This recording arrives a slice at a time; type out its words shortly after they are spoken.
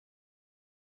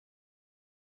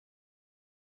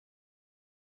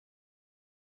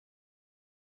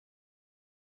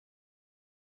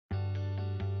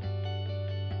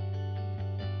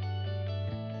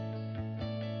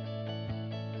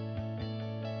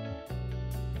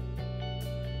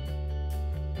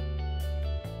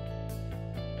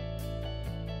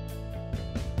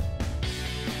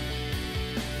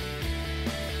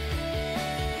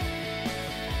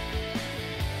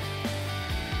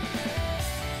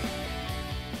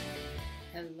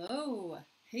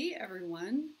Hey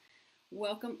everyone,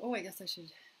 welcome. Oh, I guess I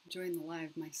should join the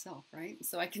live myself, right?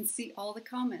 So I can see all the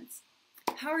comments.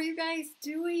 How are you guys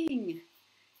doing?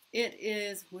 It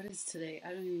is, what is today? I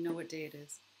don't even know what day it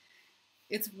is.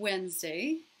 It's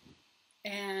Wednesday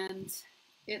and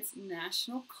it's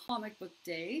National Comic Book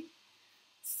Day.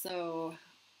 So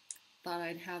thought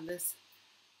I'd have this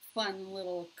fun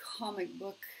little comic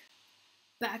book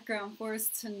background for us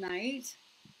tonight.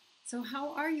 So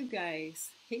how are you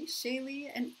guys? Hey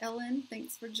Shaylee and Ellen,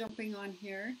 thanks for jumping on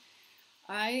here.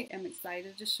 I am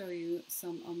excited to show you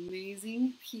some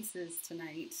amazing pieces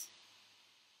tonight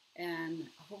and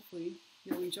hopefully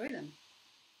you'll enjoy them.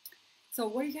 So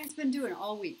what have you guys been doing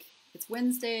all week? It's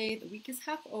Wednesday, the week is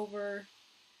half over.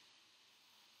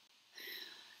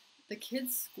 The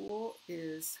kids' school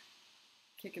is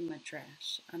kicking my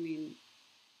trash. I mean,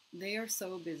 they are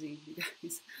so busy, you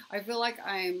guys. I feel like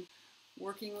I'm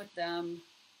working with them.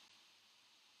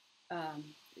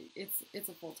 It's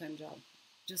a full-time job.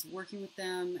 Just working with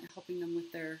them, helping them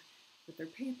with their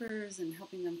papers and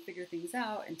helping them figure things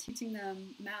out and teaching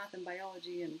them math and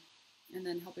biology and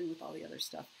then helping with all the other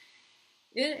stuff.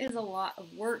 It is a lot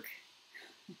of work,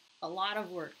 and a lot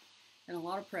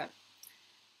of prep.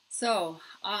 So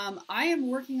I am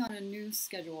working on a new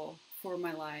schedule for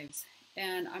my lives,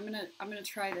 and I'm gonna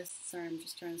try this. Sorry, I'm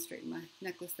just trying to straighten my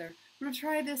necklace there. I'm gonna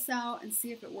try this out and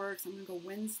see if it works. I'm gonna go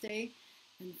Wednesday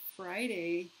and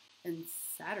Friday and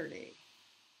Saturday.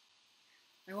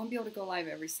 I won't be able to go live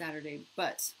every Saturday,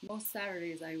 but most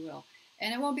Saturdays I will.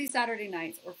 And it won't be Saturday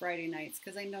nights or Friday nights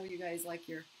because I know you guys like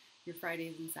your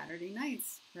Fridays and Saturday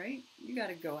nights, right? You got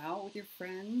to go out with your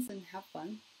friends and have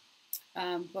fun.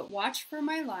 But watch for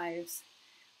my lives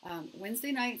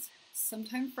Wednesday nights,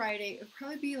 sometime Friday. It'll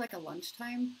probably be like a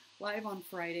lunchtime live on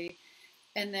Friday,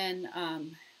 and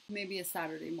then maybe a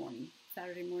Saturday morning.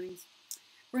 Saturday mornings.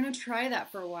 We're going to try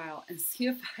that for a while and see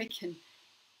if I can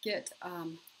get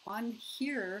on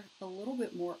here a little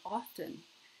bit more often.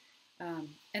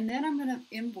 And then I'm going to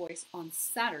invoice on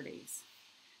Saturdays.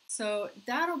 So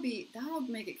that'll make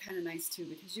it kind of nice too,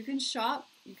 because you can shop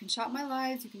my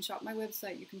lives, you can shop my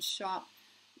website, you can shop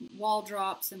wall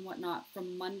drops and whatnot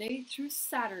from Monday through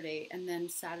Saturday, and then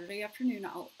Saturday afternoon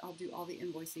I'll do all the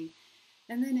invoicing,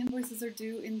 and then invoices are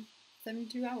due in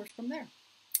 72 hours from there.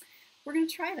 We're going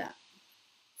to try that.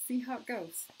 See how it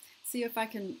goes. See if I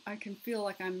can feel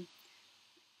like I'm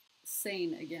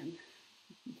sane again.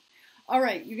 All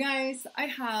right, you guys, I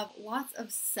have lots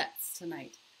of sets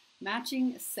tonight,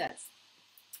 matching sets.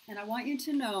 And I want you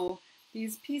to know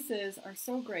these pieces are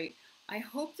so great. I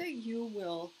hope that you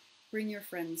will bring your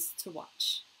friends to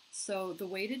watch. So the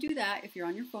way to do that, if you're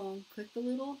on your phone, click the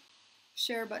little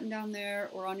share button down there,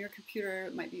 or on your computer,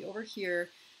 it might be over here.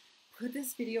 Put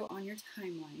this video on your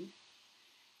timeline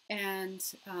and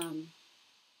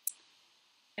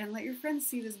let your friends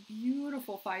see this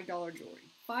beautiful $5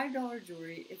 jewelry. $5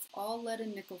 jewelry. It's all lead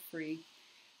and nickel free.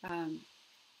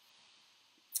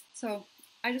 So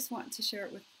I just want to share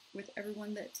it with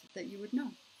everyone that you would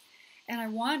know. And I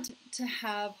want to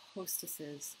have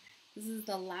hostesses. This is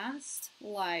the last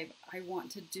live I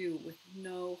want to do with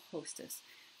no hostess.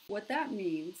 What that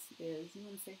means is, you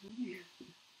want to say hi?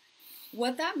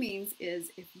 What that means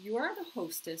is if you are the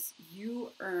hostess,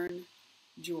 you earn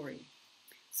jewelry.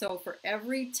 So for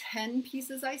every 10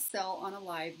 pieces I sell on a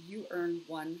live, you earn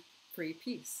one free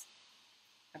piece.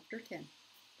 After 10.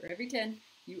 For every 10,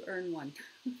 you earn one.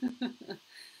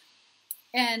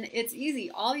 And it's easy.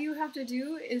 All you have to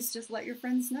do is just let your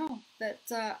friends know that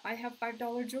I have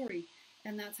 $5 jewelry,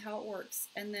 and that's how it works.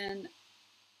 And then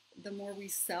the more we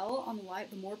sell on the live,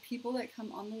 the more people that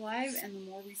come on the live, and the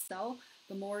more we sell,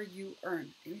 the more you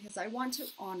earn. Because I want to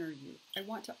honor you. I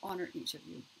want to honor each of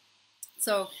you.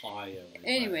 So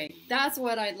anyway, that's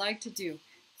what I'd like to do.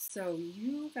 So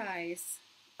you guys,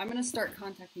 I'm going to start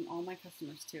contacting all my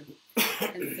customers too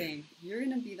and saying, you're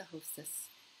going to be the hostess.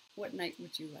 What night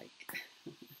would you like?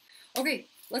 Okay,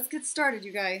 let's get started,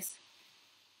 you guys.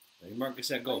 Ready, Marcus,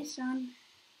 set, go. Bye, Sean.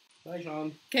 Bye,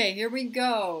 Sean. Okay, here we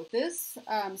go. This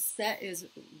set is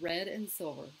red and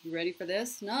silver. You ready for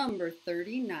this? Number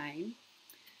 39.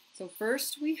 So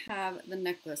first we have the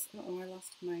necklace. Uh-oh, I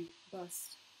lost my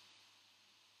bust.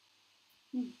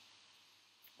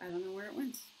 I don't know where it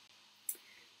went.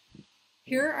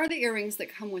 Here are the earrings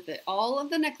that come with it. All of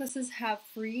the necklaces have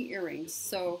free earrings.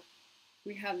 So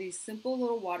we have these simple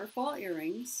little waterfall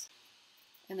earrings.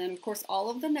 And then, of course, all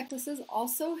of the necklaces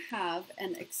also have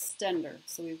an extender.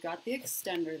 So we've got the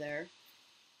extender there.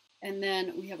 And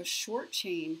then we have a short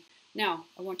chain. Now,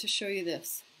 I want to show you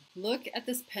this. Look at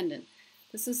this pendant.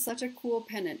 This is such a cool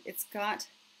pendant. It's got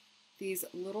these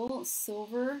little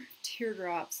silver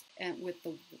teardrops and with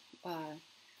the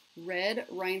red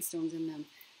rhinestones in them.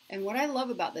 And what I love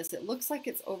about this, it looks like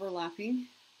it's overlapping,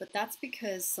 but that's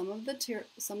because some of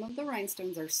the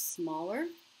rhinestones are smaller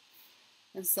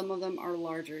and some of them are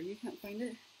larger. You can't find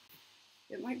it?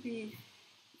 It might be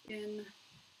in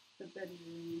the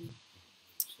bedroom.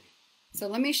 So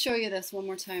let me show you this one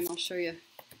more time. I'll show you.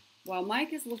 While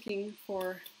Mike is looking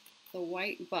for the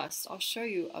white bust, I'll show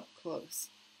you up close.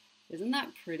 Isn't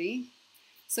that pretty?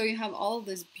 So you have all of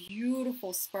this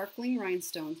beautiful sparkling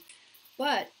rhinestones,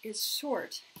 but it's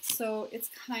short. So it's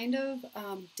kind of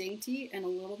dainty and a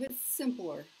little bit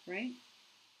simpler, right?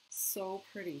 So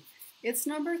pretty. It's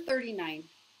number 39,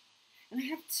 and I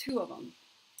have 2 of them.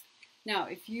 Now,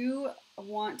 if you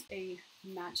want a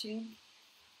matching,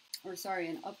 or sorry,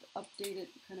 an updated,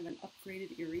 kind of an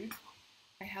upgraded earring,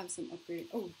 I have some upgraded,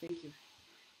 oh, thank you.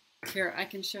 Here, I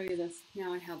can show you this.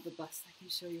 Now I have the bust. I can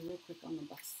show you real quick on the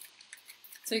bust.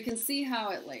 So you can see how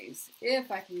it lays.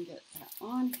 If I can get that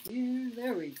on here,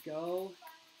 there we go.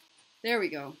 There we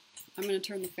go. I'm going to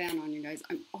turn the fan on, you guys.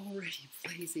 I'm already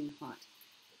blazing hot.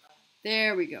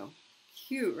 There we go.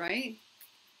 Cute, right?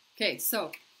 Okay,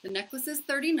 so the necklace is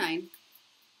 $39,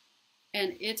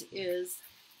 and it is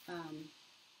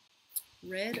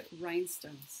red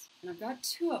rhinestones. And I've got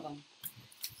 2 of them.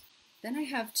 Then I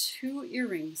have 2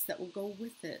 earrings that will go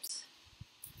with it.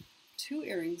 2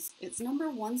 earrings. It's number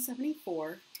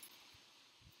 174.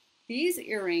 These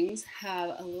earrings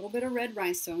have a little bit of red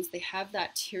rhinestones. They have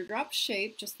that teardrop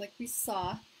shape, just like we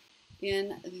saw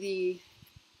in the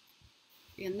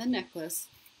necklace.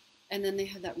 And then they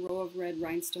have that row of red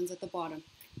rhinestones at the bottom,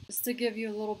 just to give you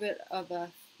a little bit of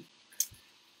a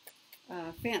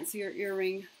fancier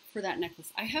earring for that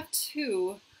necklace. I have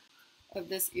 2 of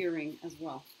this earring as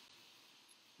well.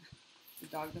 The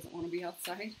dog doesn't want to be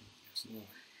outside.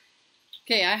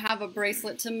 Okay, I have a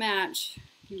bracelet to match.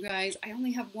 You guys, I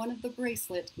only have 1 of the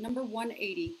bracelet, number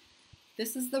 180.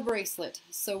 This is the bracelet.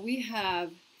 So we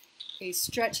have a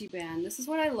stretchy band. This is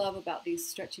what I love about these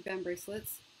stretchy band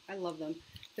bracelets. I love them.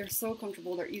 They're so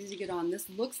comfortable. They're easy to get on. This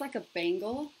looks like a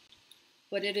bangle,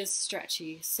 but it is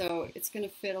stretchy. So it's going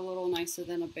to fit a little nicer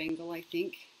than a bangle, I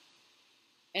think.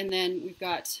 And then we've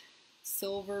got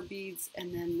silver beads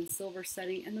and then the silver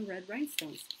setting and the red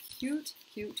rhinestones. Cute,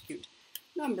 cute, cute.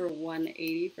 Number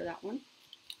 180 for that one.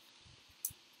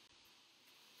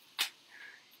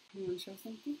 You want to show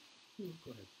something?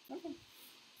 Go ahead. Okay.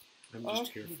 I'm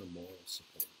just here for moral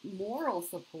support. Moral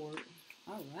support.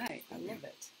 All right. I love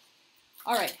it.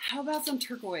 All right. How about some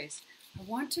turquoise? I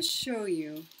want to show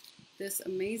you this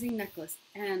amazing necklace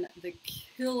and the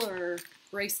killer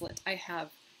bracelet I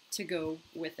have to go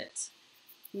with it.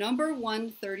 Number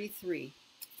 133.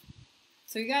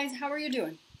 So you guys, how are you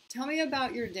doing? Tell me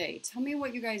about your day. Tell me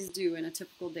what you guys do in a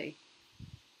typical day.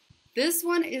 This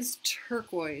one is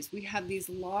turquoise. We have these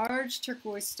large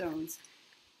turquoise stones,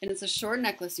 and it's a short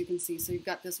necklace, you can see. So you've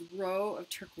got this row of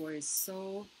turquoise,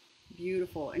 so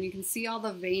beautiful. And you can see all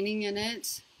the veining in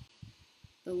it,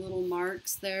 the little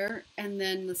marks there, and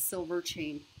then the silver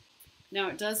chain. Now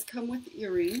it does come with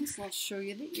earrings. I'll show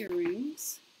you the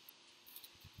earrings.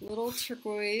 Little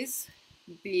turquoise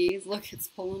beads. Look, it's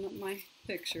pulling up my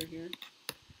picture here.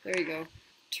 There you go.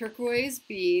 Turquoise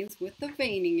beads with the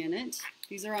veining in it.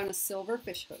 These are on a silver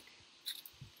fish hook.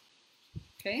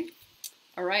 Okay.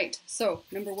 All right. So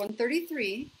number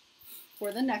 133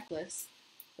 for the necklace.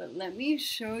 But let me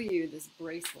show you this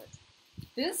bracelet.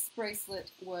 This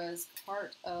bracelet was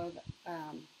part of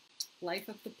Life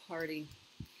of the Party.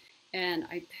 And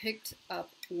I picked up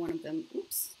one of them.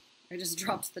 Oops. I just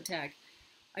dropped the tag.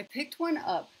 I picked one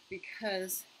up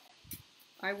because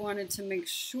I wanted to make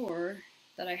sure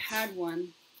that I had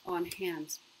one on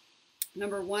hand.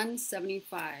 Number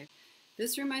 175.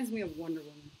 This reminds me of Wonder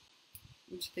Woman.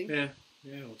 Don't you think? Yeah,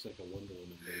 it looks like a Wonder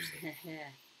Woman bracelet.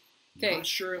 Okay, not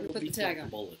sure it will put be the tag on.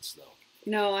 bullets though.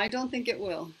 No, I don't think it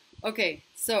will. Okay,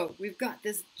 so we've got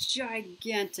this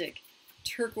gigantic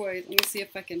turquoise. Let me see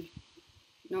if I can.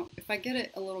 No, if I get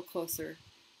it a little closer.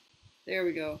 There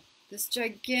we go. This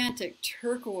gigantic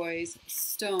turquoise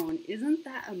stone. Isn't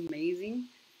that amazing?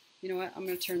 You know what? I'm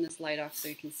going to turn this light off so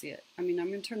you can see it. I'm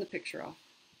going to turn the picture off.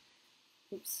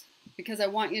 Oops. Because I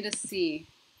want you to see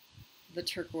the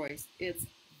turquoise. It's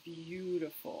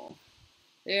beautiful.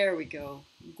 There we go.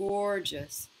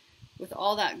 Gorgeous. With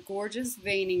all that gorgeous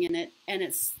veining in it. And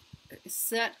it's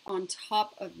set on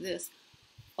top of this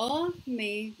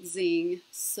amazing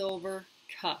silver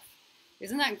cuff.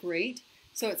 Isn't that great?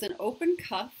 So it's an open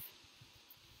cuff.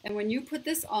 And when you put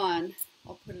this on,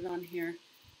 I'll put it on here.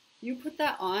 You put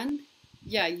that on,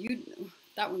 yeah,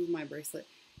 that one's my bracelet.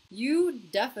 You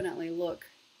definitely look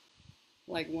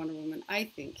like Wonder Woman, I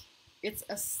think. It's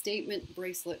a statement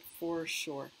bracelet for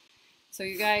sure. So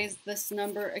you guys, this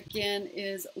number again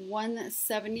is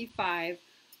 175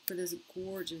 for this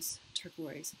gorgeous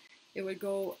turquoise. It would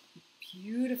go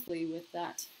beautifully with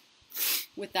that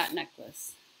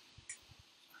necklace.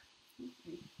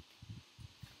 Okay.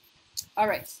 All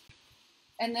right.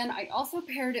 And then I also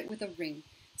paired it with a ring.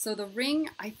 So the ring,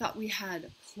 I thought we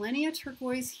had plenty of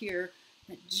turquoise here,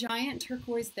 that giant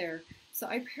turquoise there. So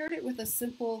I paired it with a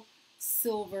simple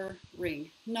silver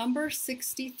ring, number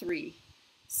 63.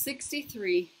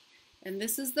 63, and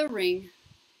this is the ring,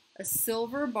 a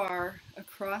silver bar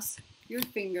across your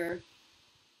finger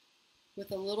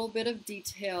with a little bit of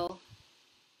detail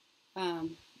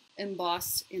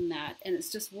embossed in that, and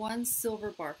it's just one silver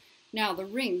bar. Now the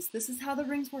rings, this is how the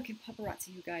rings work in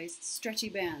Paparazzi, you guys. Stretchy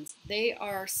bands. They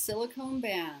are silicone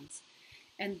bands,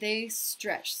 and they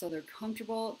stretch, so they're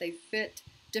comfortable. They fit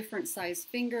different size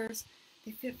fingers.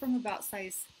 They fit from about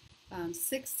size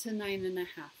 6 to 9.5.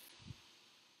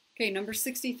 Okay, number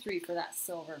 63 for that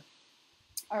silver.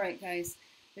 All right, guys,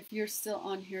 if you're still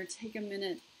on here, take a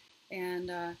minute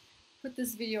and put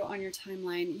this video on your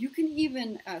timeline. You can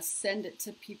even send it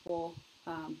to people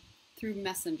through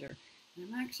Messenger. And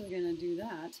I'm actually going to do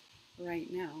that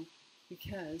right now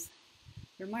because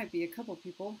there might be a couple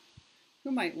people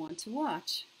who might want to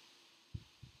watch.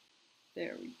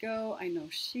 There we go. I know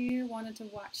she wanted to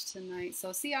watch tonight.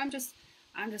 So see, I'm just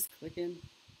clicking.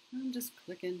 I'm just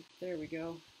clicking. There we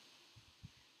go.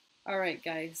 All right,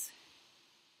 guys.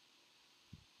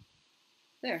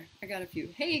 There, I got a few.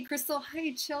 Hey, Crystal.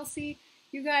 Hey, Chelsea.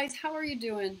 You guys, how are you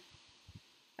doing?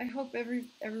 I hope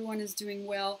everyone is doing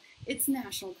well. It's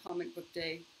National Comic Book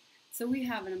Day. So we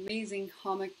have an amazing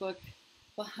comic book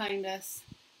behind us.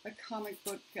 A comic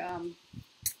book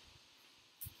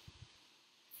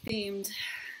themed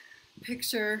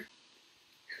picture.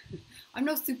 I'm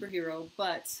no superhero,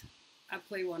 but I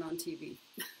play one on TV.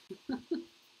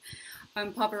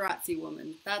 I'm Paparazzi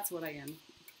woman. That's what I am.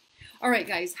 All right,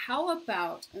 guys, how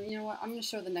about, you know what, I'm going to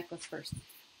show the necklace first.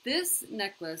 This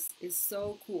necklace is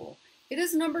so cool. It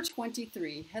is number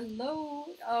 23. Hello.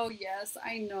 Oh, yes,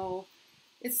 I know.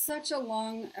 It's such a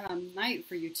long night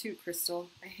for you too, Crystal.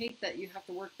 I hate that you have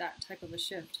to work that type of a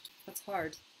shift. That's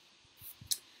hard.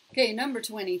 Okay, number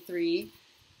 23.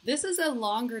 This is a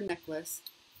longer necklace.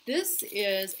 This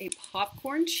is a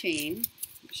popcorn chain.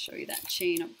 I'll show you that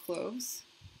chain up close.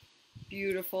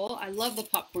 Beautiful. I love the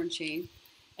popcorn chain.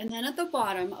 And then at the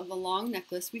bottom of the long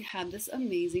necklace, we have this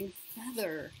amazing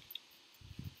feather.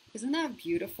 Isn't that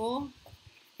beautiful?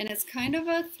 And it's kind of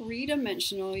a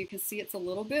three-dimensional. You can see it's a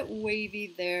little bit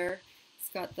wavy there. It's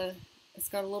got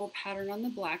a little pattern on the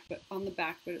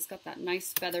back, but it's got that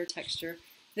nice feather texture.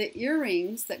 The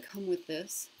earrings that come with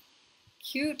this,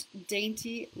 cute,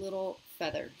 dainty little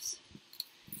feathers.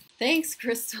 Thanks,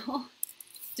 Crystal.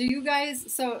 Do you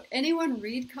guys, so anyone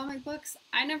read comic books?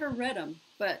 I never read them,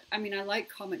 but I mean, I like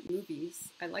comic movies.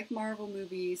 I like Marvel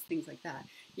movies, things like that.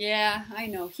 Yeah, I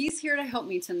know. He's here to help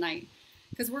me tonight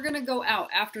because we're going to go out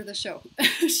after the show.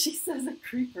 She says a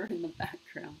creeper in the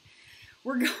background.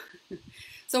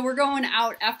 So we're going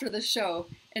out after the show,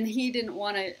 and he didn't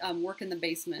want to work in the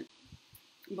basement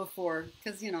before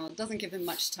because, you know, it doesn't give him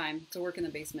much time to work in the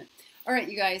basement. All right,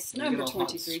 you guys, number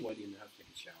 23. Sweaty and have to take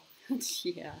a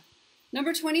shower. Yeah.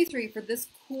 Number 23 for this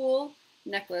cool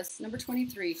necklace. Number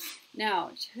 23.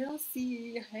 Now,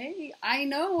 Chelsea, hey, I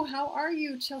know. How are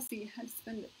you, Chelsea? How'd you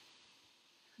spend it?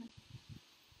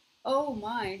 Oh,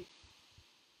 my.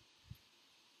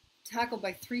 Tackled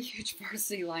by 3 huge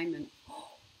varsity linemen.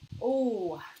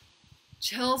 Oh,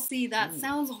 Chelsea, that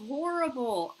sounds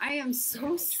horrible. I am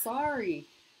so sorry.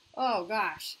 Oh,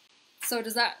 gosh. So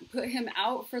does that put him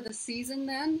out for the season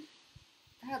then?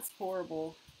 That's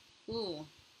horrible. Ugh.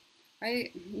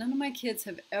 None of my kids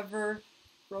have ever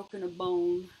broken a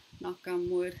bone, knock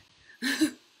on wood.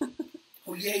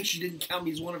 Oh, yay, she didn't count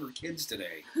me as one of her kids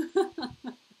today.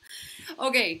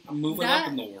 Okay. I'm moving up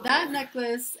in the world. That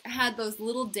necklace had those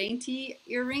little dainty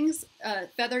earrings,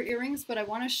 feather earrings, but I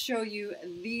want to show you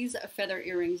these feather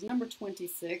earrings, number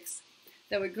 26,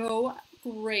 that would go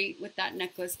great with that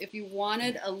necklace if you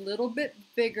wanted a little bit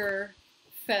bigger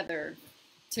feather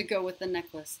to go with the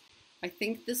necklace. I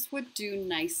think this would do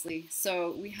nicely.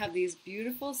 So we have these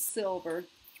beautiful silver.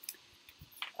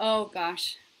 Oh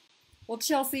gosh. Well,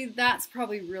 Chelsea, that's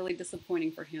probably really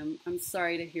disappointing for him. I'm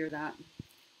sorry to hear that.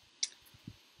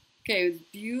 Okay,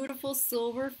 beautiful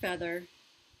silver feather.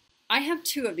 I have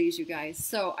 2 of these, you guys.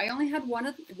 So I only had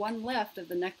one left of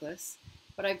the necklace,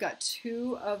 but I've got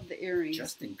 2 of the earrings.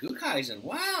 Justin Gukeisen.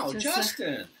 Wow,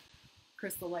 Justin.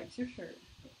 Crystal likes your shirt.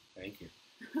 Thank you.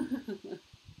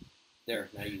 There,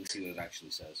 now you can see what it actually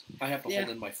says. I have to hold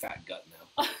in my fat gut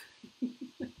now.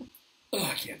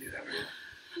 Oh, can't do that right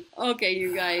now. Okay,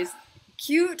 you guys.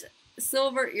 Cute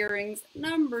silver earrings,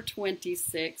 number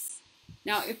 26.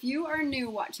 Now, if you are new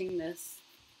watching this,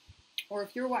 or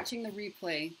if you're watching the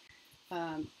replay,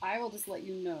 I will just let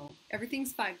you know.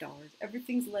 Everything's $5.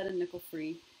 Everything's lead and nickel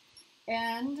free.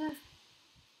 And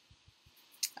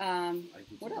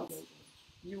what else?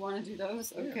 You want to do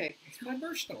those? Okay. Yeah, it's my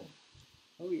birthstone.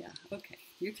 Oh, yeah. Okay.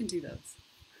 You can do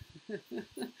those.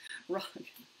 Rock.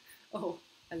 Oh,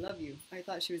 I love you. I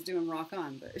thought she was doing rock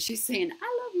on, but she's saying,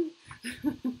 I love you.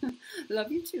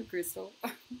 Love you too, Crystal.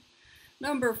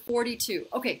 Number 42.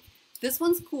 Okay, this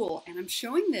one's cool, and I'm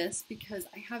showing this because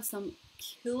I have some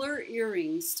killer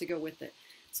earrings to go with it.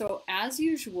 So as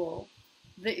usual,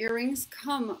 the earrings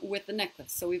come with the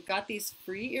necklace. So we've got these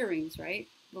free earrings, right?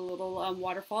 The little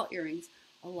waterfall earrings.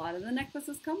 A lot of the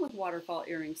necklaces come with waterfall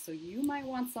earrings, so you might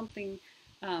want something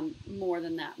more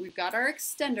than that. We've got our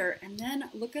extender, and then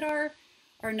look at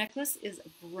our necklace is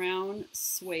brown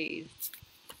suede.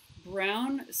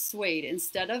 Brown suede.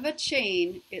 Instead of a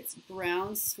chain, it's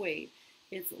brown suede.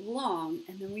 It's long,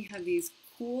 and then we have these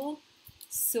cool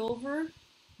silver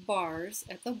bars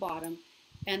at the bottom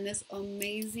and this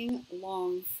amazing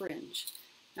long fringe.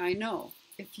 Now I know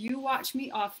if you watch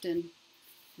me often,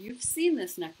 you've seen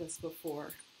this necklace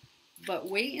before, but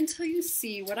wait until you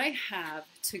see what I have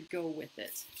to go with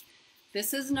it.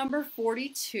 This is number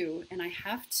 42, and I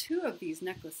have 2 of these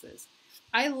necklaces.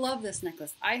 I love this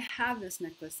necklace. I have this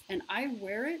necklace, and I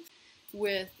wear it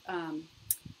with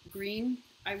green.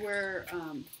 I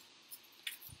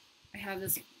have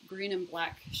this green and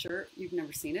black shirt. You've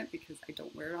never seen it because I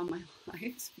don't wear it on my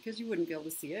lives because you wouldn't be able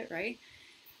to see it, right?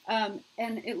 And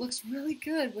it looks really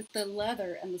good with the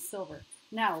leather and the silver.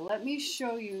 Now, let me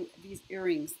show you these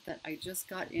earrings that I just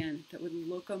got in that would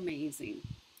look amazing.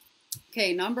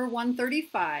 Okay, number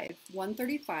 135.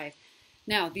 135.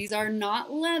 Now, these are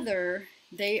not leather.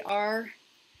 They are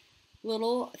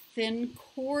little thin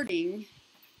cording,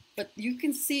 but you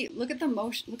can see, look at the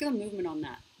motion, look at the movement on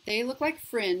that. They look like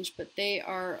fringe, but they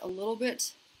are a little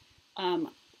bit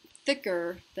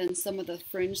thicker than some of the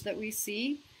fringe that we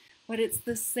see, but it's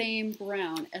the same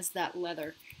brown as that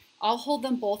leather. I'll hold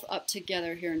them both up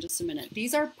together here in just a minute.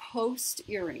 These are post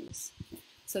earrings.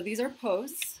 So these are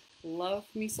posts. Love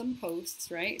me some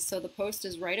posts, right? So the post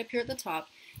is right up here at the top,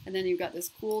 and then you've got this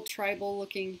cool tribal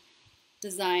looking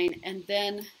design, and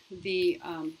then the,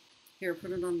 here,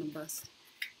 put it on the bust.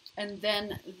 And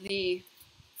then the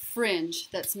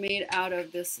fringe that's made out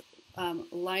of this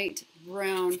light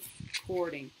brown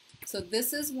cording. So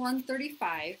this is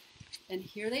 135, and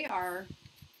here they are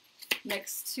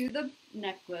next to the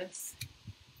necklace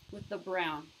with the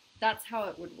brown. That's how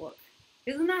it would look.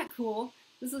 Isn't that cool?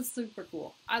 This is super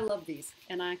cool. I love these,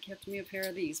 and I kept me a pair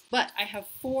of these. But I have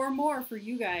 4 more for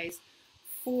you guys.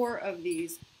 4 of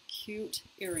these cute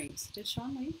earrings. Did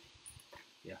Sean leave?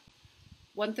 Yeah.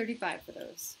 135 for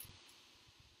those.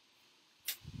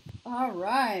 All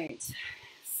right.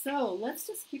 So let's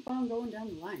just keep on going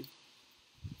down the line.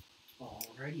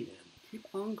 Alrighty then. Keep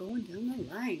on going down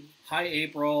the line. Hi,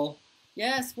 April.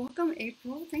 Yes, welcome,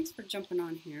 April. Thanks for jumping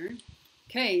on here.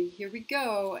 Okay, here we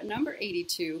go. Number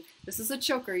 82. This is a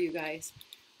choker, you guys.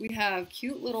 We have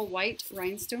cute little white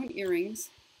rhinestone earrings.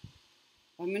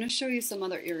 I'm going to show you some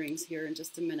other earrings here in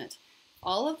just a minute.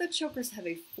 All of the chokers have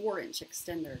a 4-inch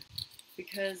extender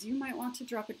because you might want to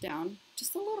drop it down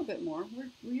just a little bit more.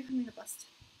 Will you hand me the bust?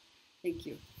 Thank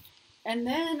you. And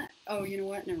then, oh, you know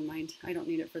what? Never mind. I don't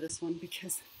need it for this one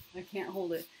because I can't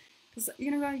hold it. Because, you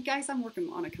know, guys, I'm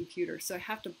working on a computer, so I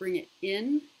have to bring it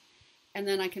in, and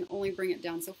then I can only bring it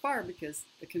down so far because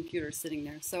the computer is sitting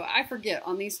there. So I forget,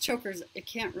 on these chokers, I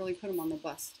can't really put them on the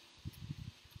bust.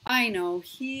 I know,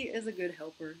 he is a good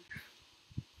helper.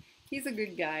 He's a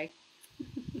good guy.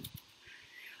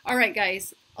 All right,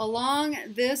 guys, along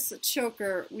this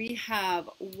choker, we have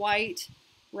white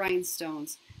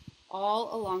rhinestones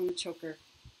all along the choker.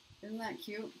 Isn't that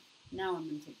cute? Now I'm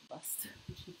going to take the bust.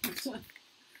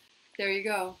 There you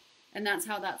go. And that's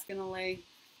how that's going to lay.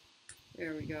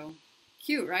 There we go.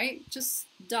 Cute, right? Just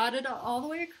dotted all the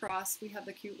way across. We have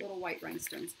the cute little white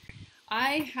rhinestones.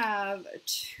 I have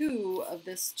 2 of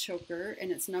this choker,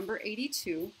 and it's number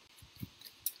 82.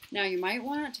 Now, you might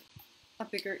want a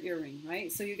bigger earring,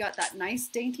 right? So you got that nice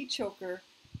dainty choker.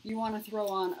 You want to throw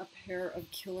on a pair of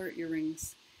killer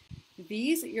earrings.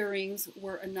 These earrings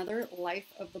were another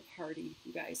life of the party,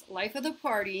 you guys. Life of the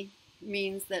party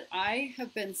means that I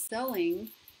have been selling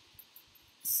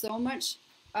so much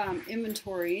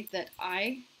inventory that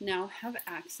I now have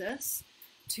access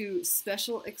to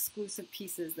special exclusive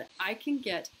pieces that I can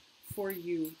get for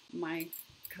you, my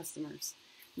customers.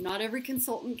 Not every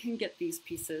consultant can get these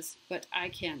pieces, but I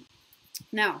can.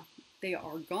 Now, they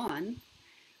are gone,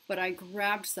 but I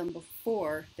grabbed some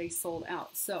before they sold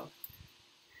out. So,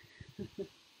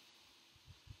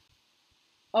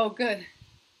 oh, good.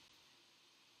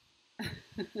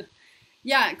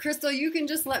 Yeah, Crystal, you can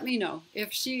just let me know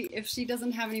if she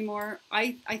doesn't have any more.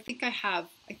 I think I have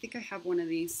one of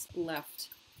these left.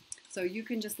 So you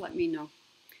can just let me know.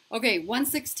 Okay,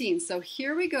 116. So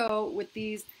here we go with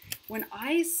these. When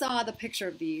I saw the picture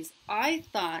of these, I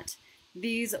thought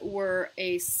these were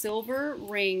a silver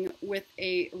ring with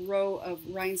a row of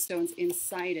rhinestones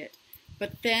inside it.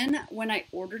 But then when I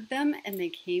ordered them and they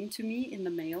came to me in the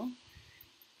mail,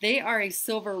 they are a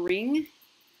silver ring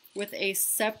with a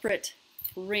separate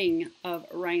ring of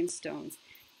rhinestones.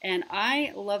 And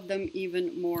I love them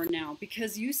even more now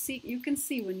because you can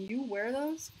see when you wear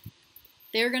those,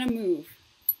 they're going to move.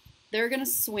 They're going to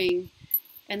swing,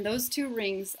 and those two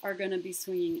rings are going to be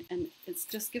swinging, and it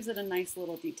just gives it a nice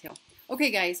little detail.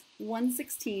 Okay, guys,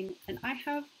 116, and I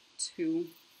have two.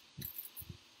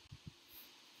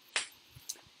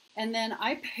 And then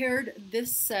I paired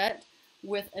this set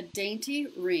with a dainty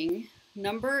ring,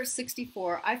 number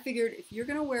 64. I figured if you're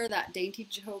going to wear that dainty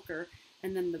choker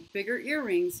and then the bigger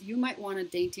earrings, you might want a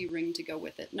dainty ring to go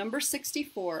with it. Number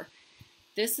 64,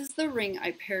 this is the ring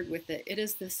I paired with it. It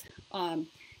is this,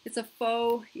 it's a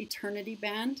faux eternity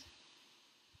band.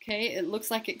 Okay, it looks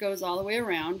like it goes all the way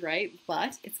around, right?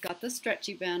 But it's got the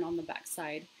stretchy band on the back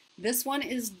side. This one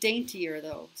is daintier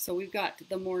though. So we've got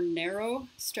the more narrow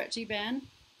stretchy band.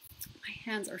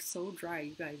 My hands are so dry,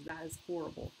 you guys, that is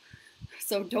horrible.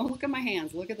 So don't look at my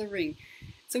hands, look at the ring.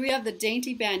 So we have the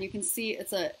dainty band. You can see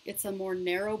it's a more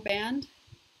narrow band,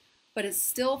 but it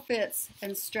still fits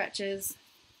and stretches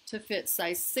to fit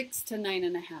size 6 to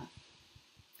 9.5.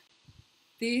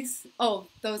 These, oh,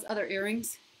 those other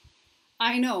earrings.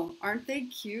 I know, aren't they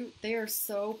cute? They are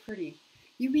so pretty.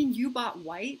 You mean you bought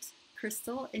white,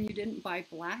 Crystal, and you didn't buy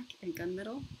black and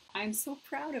gunmetal? I'm so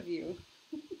proud of you.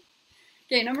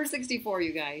 Okay, number 64,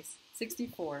 you guys.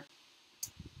 64.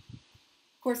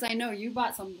 Of course, I know you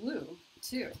bought some blue,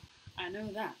 too. I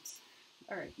know that.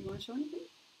 All right, you want to show anything?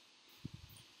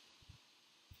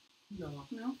 No.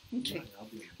 No? Okay.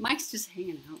 Mike's just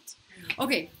hanging out.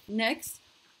 Okay, next.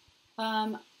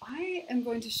 I am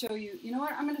going to show you, you know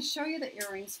what? I'm going to show you the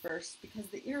earrings first because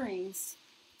the earrings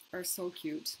are so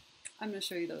cute. I'm going to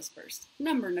show you those first.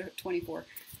 Number 24.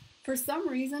 For some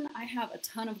reason, I have a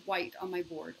ton of white on my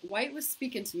board. White was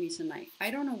speaking to me tonight.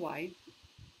 I don't know why.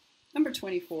 Number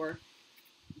 24.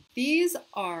 These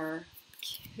are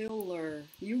killer.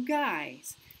 You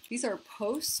guys, these are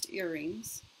post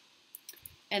earrings,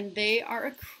 and they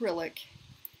are acrylic,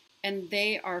 and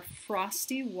they are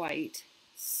frosty white.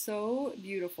 So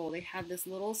beautiful. They have this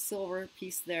little silver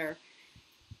piece there.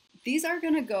 These are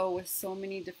going to go with so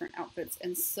many different outfits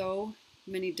and so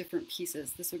many different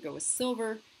pieces. This would go with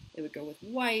silver. It would go with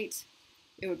white.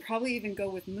 It would probably even go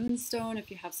with moonstone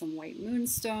if you have some white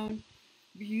moonstone.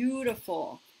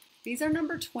 Beautiful. These are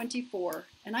number 24,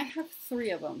 and I have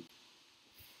 3 of them.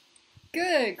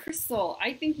 Good, Crystal.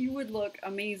 I think you would look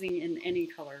amazing in any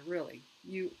color, really.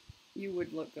 You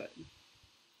would look good.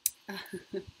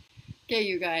 Okay,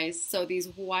 you guys. So these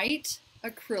white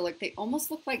acrylic, they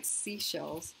almost look like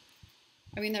seashells.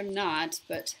 I mean, they're not,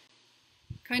 but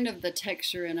kind of the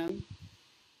texture in them.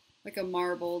 Like a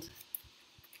marbled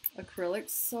acrylic.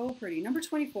 So pretty. Number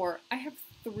 24, I have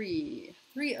 3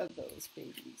 of those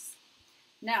babies.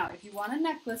 Now, if you want a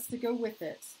necklace to go with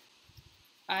it,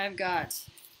 I've got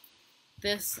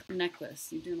this necklace.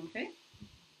 You doing okay?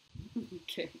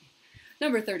 Okay.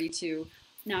 Number 32.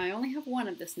 Now, I only have 1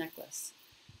 of this necklace.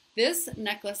 This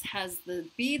necklace has the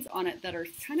beads on it that are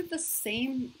kind of the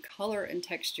same color and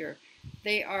texture.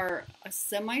 They are a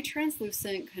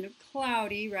semi-translucent, kind of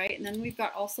cloudy, right? And then we've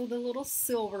got also the little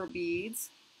silver beads.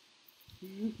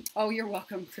 Oh, you're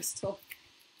welcome, Crystal.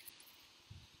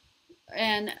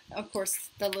 And of course,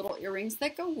 the little earrings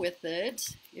that go with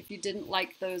it, if you didn't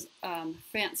like those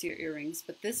fancier earrings.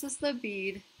 But this is the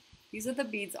bead. These are the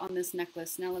beads on this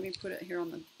necklace. Now let me put it here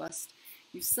on the bust.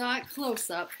 You saw it close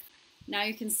up. Now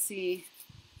you can see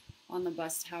on the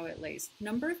bust how it lays.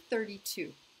 Number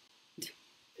 32.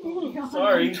 Ooh,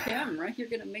 sorry. Camera, you're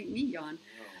going to make me yawn.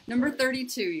 Number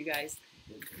 32, you guys.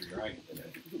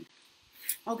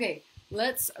 Okay,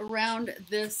 let's round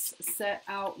this set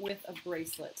out with a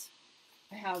bracelet.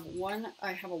 I have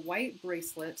a white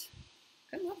bracelet.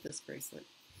 I love this bracelet.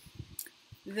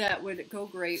 That would go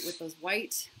great with those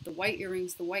the white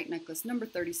earrings, the white necklace. Number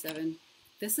 37.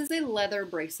 This is a leather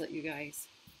bracelet, you guys.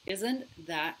 Isn't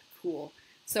that cool?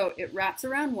 So it wraps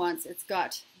around once. It's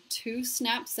got 2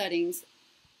 snap settings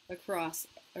across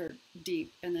or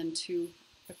deep and then 2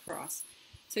 across.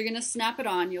 So you're going to snap it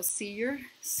on. You'll see your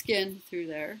skin through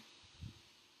there.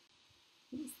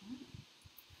 What is that?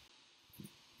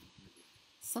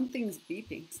 Something's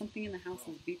beeping. Something in the house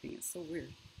is beeping. It's so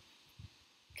weird.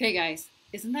 Okay, guys,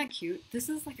 isn't that cute? This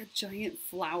is like a giant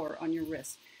flower on your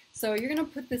wrist. So you're going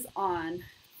to put this on.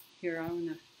 Here, I'm going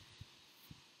to...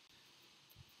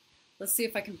 Let's see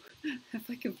if I can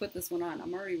put this one on.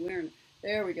 I'm already wearing it.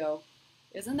 There we go.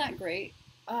 Isn't that great?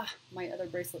 Ah, my other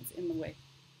bracelet's in the way.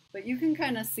 But you can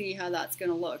kind of see how that's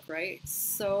going to look, right?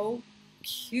 So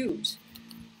cute.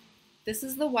 This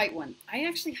is the white one. I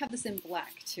actually have this in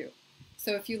black too.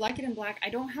 So if you like it in black, I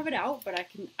don't have it out, but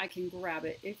I can grab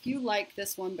it. If you like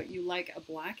this one, but you like a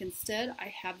black instead,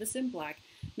 I have this in black.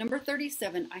 Number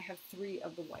 37, I have 3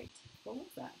 of the white. What was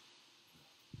that?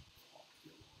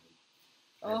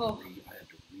 Oh. I had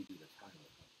to redo the timer.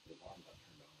 The alarm got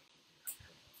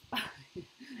turned on.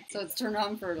 So it's turned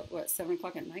on for, what, 7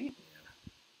 o'clock at night? Yeah.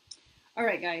 All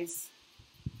right, guys.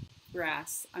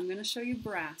 Brass. I'm going to show you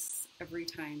brass every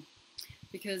time.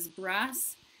 Because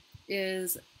brass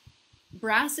is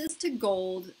to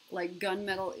gold like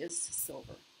gunmetal is to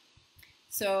silver.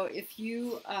 So if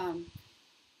you,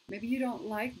 maybe you don't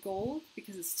like gold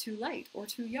because it's too light or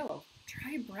too yellow,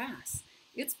 try brass.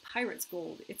 It's pirate's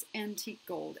gold, it's antique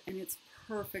gold, and it's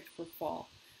perfect for fall.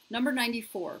 Number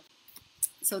 94.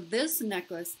 So this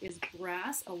necklace is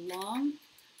brass, a long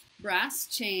brass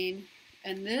chain,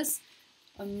 and this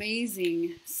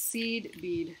amazing seed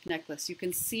bead necklace. You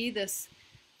can see this,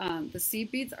 the seed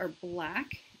beads are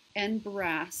black and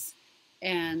brass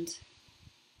and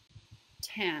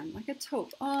tan, like a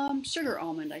taupe. Sugar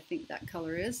almond, I think that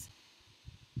color is.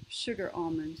 Sugar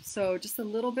almond. So just a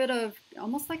little bit of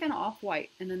almost like an off-white,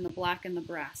 and then the black and the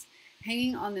brass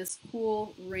hanging on this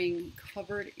cool ring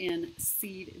covered in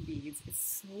seed beads.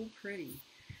 It's so pretty.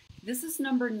 This is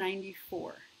number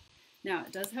 94. Now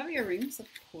it does have earrings, of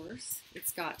course.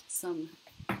 It's got some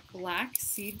black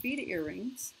seed bead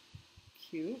earrings.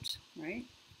 Cute, right?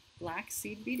 Black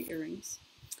seed bead earrings.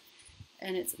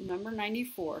 And it's number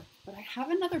 94. But I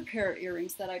have another pair of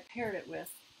earrings that I paired it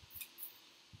with,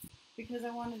 because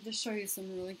I wanted to show you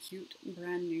some really cute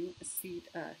brand new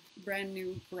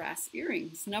brass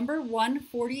earrings. Number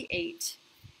 148.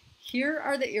 Here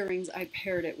are the earrings I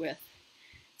paired it with.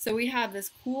 So we have this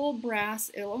cool brass,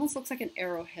 it almost looks like an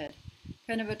arrowhead,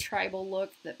 kind of a tribal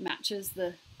look that matches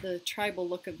the tribal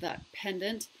look of that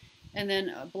pendant, and then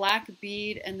a black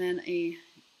bead and then a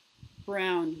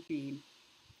brown bead.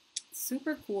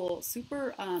 Super cool,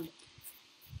 super, what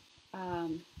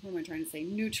am I trying to say,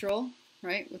 neutral,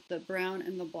 right, with the brown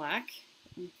and the black.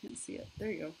 I can't see it.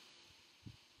 There you go.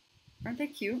 Aren't they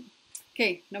cute?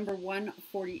 Okay, number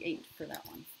 148 for that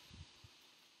one.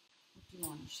 What do you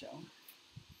want to show?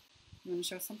 You want to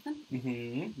show something?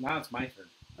 Mm-hmm. Now it's my turn.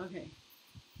 Okay.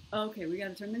 Okay, we got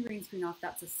to turn the green screen off.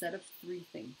 That's a set of 3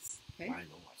 things. Okay? I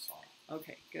know, I saw it.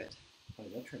 Okay, good. Oh,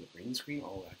 did I turn the green screen?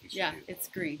 Oh, I can show Yeah, you. it's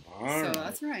green. All so right.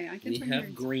 that's right. I can We turn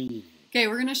have green. Okay,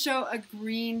 we're going to show a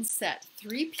green set.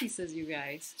 3 pieces, you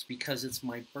guys. It's because it's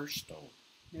my birthstone.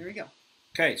 There we go.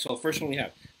 Okay, so first one we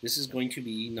have. This is going to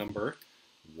be number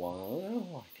 1.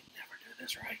 Oh, I can never do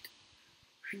this right.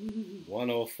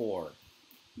 104.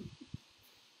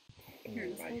 Here,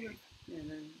 let's hold it. Yeah,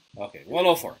 then Okay,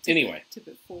 104. Anyway. Tip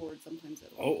it forward. Sometimes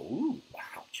it'll. Oh, ooh,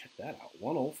 wow! Check that out.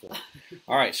 104.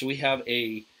 All right, so we have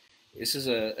a. This is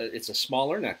it's a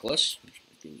smaller necklace,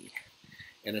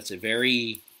 and it's a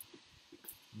very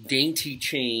dainty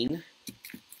chain.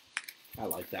 I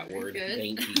like that word, good.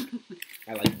 dainty.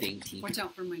 I like dainty. Watch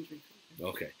out for my drink.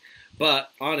 Okay,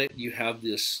 but on it you have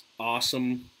this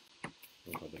awesome.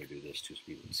 Oh, I better do this too, so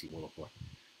people can see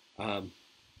 104.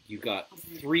 You've got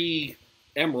 3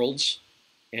 emeralds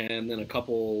and then a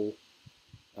couple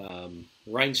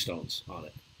rhinestones on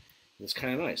it. And it's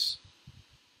kind of nice.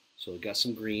 So we've got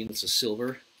some green. It's a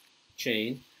silver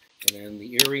chain, and then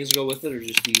the earrings go with it are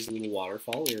just these little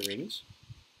waterfall earrings.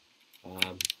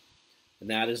 And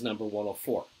that is number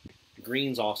 104. The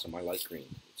green's awesome. I like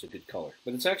green. It's a good color,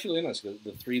 but it's actually really nice.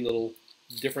 The 3 little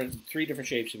three different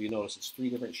shapes. If you notice, it's 3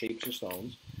 different shapes of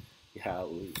stones. You have.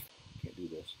 Ooh, can't do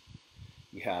this.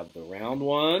 You have the round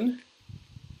one,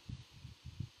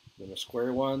 then a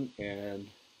square one, and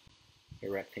a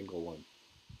rectangle one.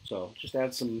 So just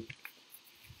add some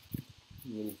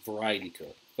little variety to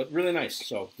it. But really nice.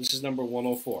 So this is number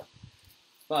 104.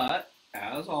 But,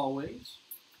 as always,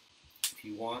 if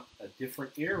you want a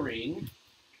different earring,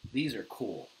 these are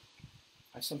cool.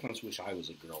 I sometimes wish I was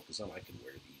a girl, because then I could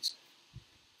wear these.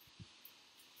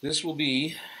 This will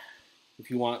be, if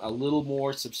you want a little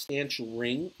more substantial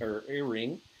ring or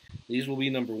earring, these will be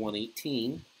number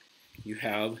 118. You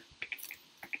have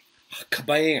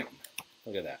kabam, a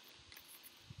Look at that.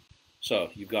 So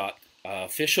you've got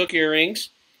fish hook earrings,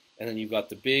 and then you've got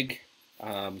the big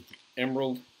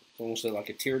emerald, almost like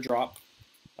a teardrop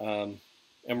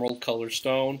emerald color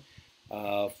stone,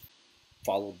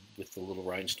 followed with the little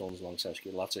rhinestones alongside.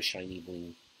 You get lots of shiny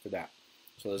bling for that.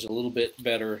 So there's a little bit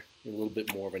better, a little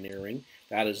bit more of an earring.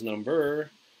 That is number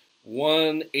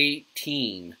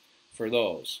 118 for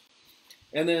those.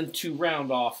 And then to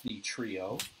round off the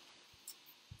trio,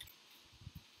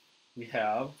 we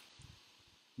have,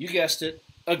 you guessed it,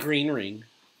 a green ring.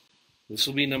 This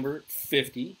will be number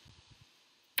 50.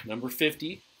 Number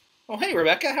 50. Oh, hey,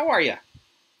 Rebecca, how are you?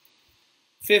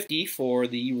 50 for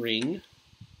the ring.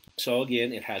 So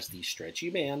again, it has the stretchy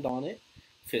band on it.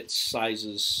 Fits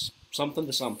sizes something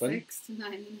to something. 6 to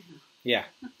 9.5. Yeah,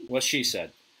 what she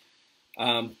said.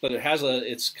 But it has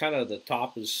it's kind of, the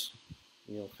top is,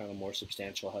 kind of more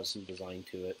substantial, has some design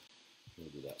to it. Let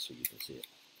me do that so you can see it.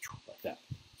 Like that,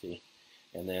 see?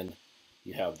 And then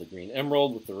you have the green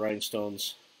emerald with the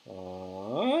rhinestones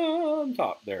on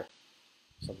top there.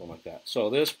 Something like that. So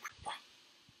this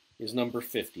is number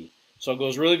 50. So it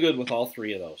goes really good with all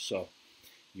three of those. So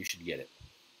you should get it.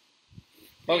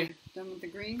 Okay. Done with the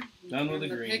green? Done with the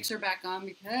green. The picture back on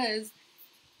because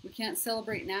we can't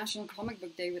celebrate National Comic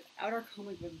Book Day without our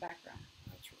comic book background.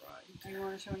 That's right. Do you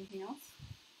want to show anything else?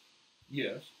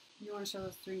 Yes. You want to show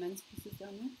those 3 men's pieces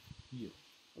down there? Yeah.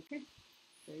 Okay.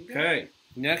 There you go. Okay.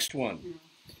 Next one.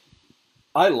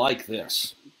 I like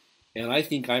this. And I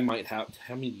think I might have,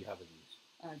 how many do you have of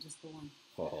these? Just the one.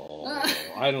 Oh,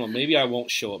 I don't know. Maybe I won't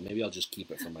show it. Maybe I'll just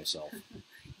keep it for myself.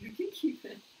 You can keep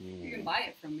it. You can buy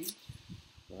it from me.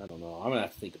 I don't know. I'm going to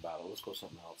have to think about it. Let's go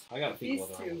something else. I got to think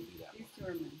whether I want to do that. These two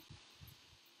are men.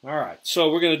 All right.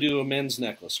 So we're going to do a men's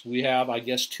necklace. We have, I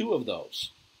guess, 2 of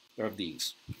those, or of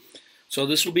these. So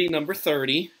this will be number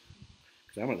 30.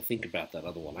 Because I'm going to think about that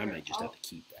other one. I might just have to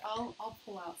keep that. I'll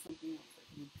pull out something else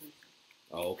that can replace it.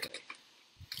 Oh, okay.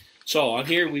 So on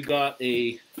here we've got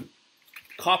a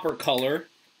copper color,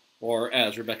 or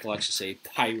as Rebecca likes to say,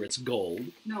 pirate's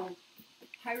gold. No.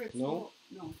 Pirate's gold.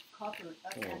 No, copper.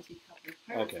 That's antique copper.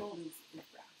 Pirate's gold is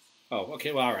brass. Oh,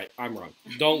 okay. Well, all right. I'm wrong.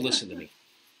 Don't listen to me.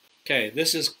 Okay,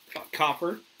 this is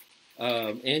copper,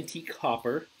 antique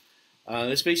copper.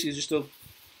 It's basically just a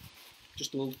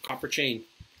little copper chain.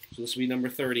 So this will be number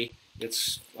 30.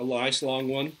 It's a nice long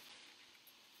one.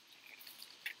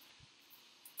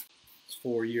 It's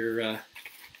for your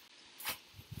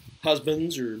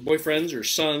husbands or boyfriends or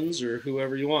sons or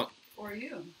whoever you want. Or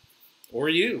you. Or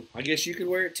you. I guess you could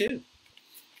wear it too.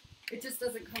 It just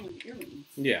doesn't come with earrings.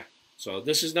 Yeah. So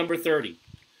this is number 30.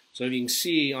 So if you can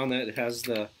see on that, it has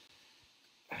the,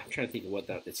 I'm trying to think of what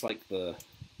that, it's like the,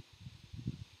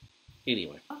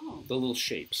 anyway, the little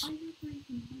shapes. I never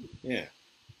even knew. Yeah.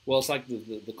 Well, it's like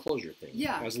the closure thing.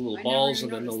 Yeah. It has the little balls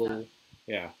and then the little, that.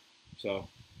 Yeah. So,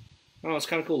 oh, it's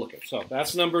kind of cool looking. So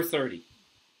that's number 30.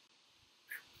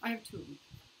 I have 2 of them.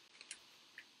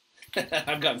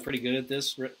 I've gotten pretty good at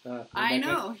this. I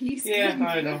know. He's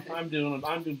I know. I'm doing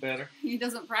better. He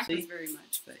doesn't practice very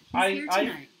much, but he's here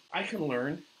tonight. I can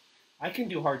learn. I can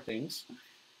do hard things.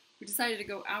 We decided to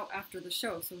go out after the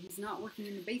show, so he's not working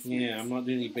in the basement. Yeah, I'm not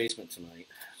doing any basement tonight,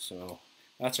 so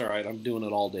that's all right. I'm doing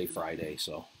it all day Friday,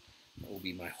 so that will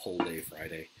be my whole day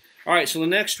Friday. All right, so the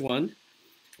next one,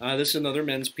 this is another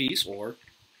men's piece or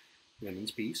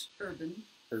women's piece.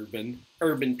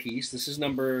 Urban piece. This is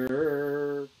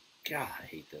number, God, I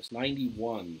hate this,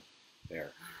 91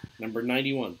 there. Number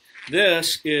 91.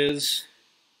 This is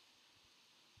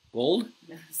gold?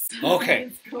 Yes.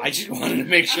 Okay, I just wanted to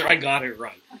make sure I got it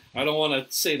right. I don't want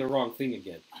to say the wrong thing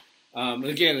again.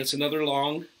 Again, it's another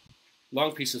long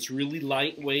piece. It's really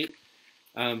lightweight.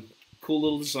 Cool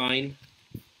little design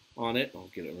on it. I'll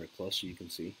get it right close so you can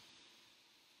see.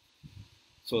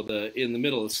 So in the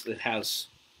middle, it has,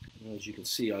 as you can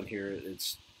see on here,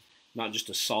 it's not just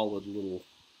a solid little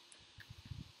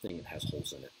thing. It has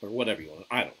holes in it, or whatever you want.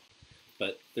 I don't know.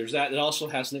 But there's that. It also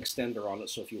has an extender on it,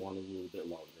 so if you want it a little bit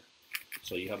longer.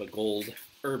 So you have a gold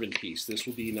urban piece. This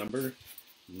will be number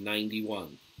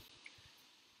 91.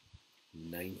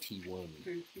 91.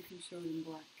 You can show it in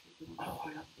black. Oh,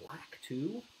 I got black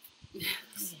too?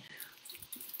 Yes.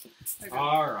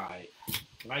 All right.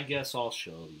 I guess I'll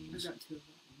show these. I got 2 of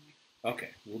them. Okay,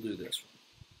 we'll do this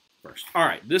one first. All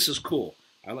right, this is cool.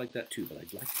 I like that too, but I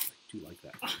do like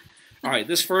that. All right,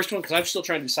 this first one, because I'm still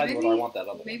trying to decide whether I want that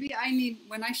other one. Maybe I need,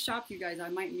 when I shop you guys, I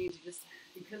might need to just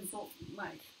consult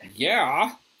Mike.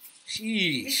 Yeah.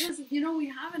 Jeez. Because, we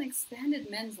have an expanded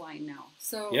men's line now.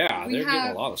 So yeah, they're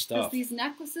getting a lot of stuff. Because these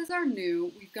necklaces are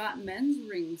new. We've got men's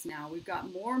rings now. We've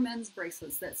got more men's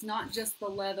bracelets. That's not just the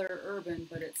leather urban,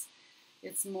 but it's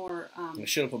It's more. I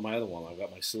should have put my other one. I've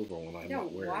got my silver one. I'm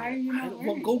not wearing why it. are you not wearing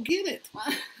Well, it? go get it.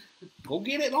 Go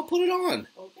get it and I'll put it on.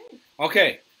 Okay.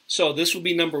 Okay, so this will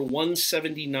be number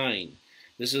 179.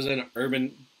 This is an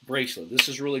urban bracelet. This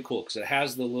is really cool because it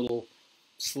has the little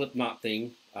slip knot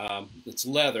thing. It's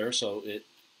leather, so it,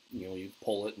 you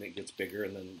pull it and it gets bigger,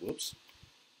 and then whoops,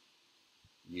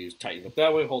 you tighten it up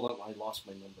that way. Hold on, I lost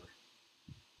my number.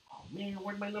 Oh man,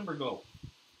 where'd my number go?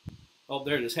 Oh,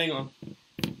 there it is. Hang on,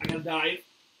 I gotta dive.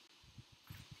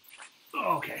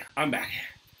 Okay, I'm back.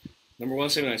 Number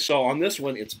 179. So on this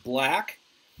one, it's black.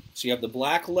 So you have the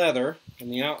black leather on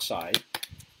the outside,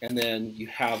 and then you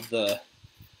have the,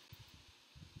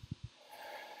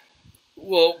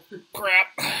 whoa, crap.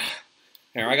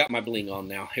 Here, I got my bling on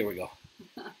now. Here we go.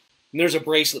 And there's a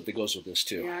bracelet that goes with this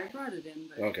too. Yeah, I brought it in.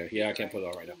 But okay, yeah, I can't put it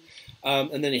on right now.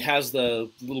 And then it has the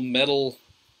little metal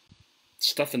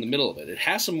stuff in the middle of it. It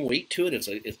has some weight to it.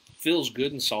 It feels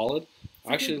good and solid.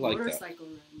 I actually like that. Motorcycle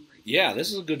riding bracelet. Yeah,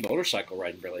 this is a good motorcycle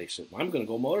riding bracelet. I'm going to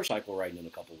go motorcycle riding in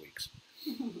a couple weeks.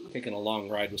 Taking a long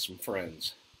ride with some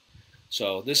friends.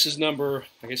 So this is number,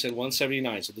 like I said,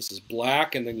 179. So this is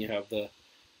black, and then you have the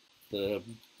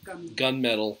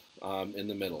gunmetal in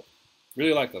the middle.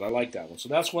 Really like that. I like that one. So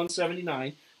that's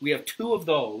 179. We have two of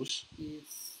those.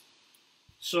 Yes.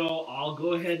 So I'll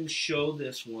go ahead and show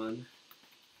this one.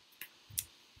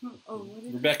 Oh, what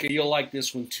is Rebecca, you'll like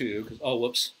this one too. Oh,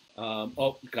 whoops. Got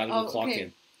to go clock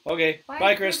in. Okay. Bye,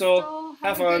 Bye, Crystal.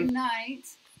 Have fun. Good night.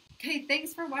 Okay,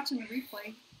 thanks for watching the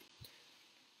replay.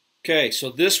 Okay,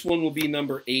 so this one will be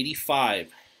number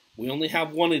 85. We only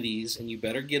have one of these, and you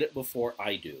better get it before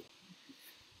I do.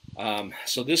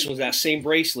 So this was that same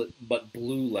bracelet, but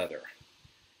blue leather.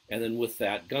 And then with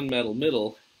that gunmetal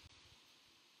middle,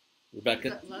 Rebecca.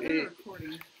 Is that leather or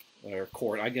cording? Or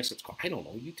cord. I guess it's cord. I don't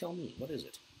know. You tell me. What is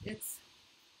it? It's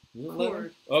cord.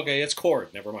 cord. Okay, it's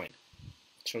cord. Never mind.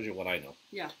 Shows you what I know.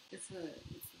 Yeah, it's a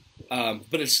cord.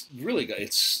 But it's really good.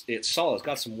 It's solid. It's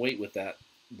got some weight with that,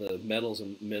 the metals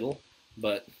in the middle.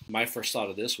 But my first thought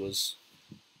of this was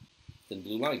thin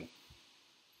blue line.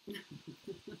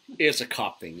 It's a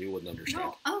cop thing. You wouldn't understand.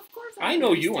 No, of course I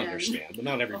know you understand, but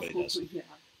not everybody does. Yeah.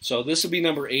 So this will be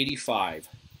number 85.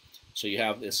 So you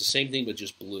have, it's the same thing, but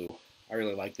just blue. I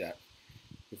really like that.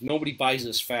 If nobody buys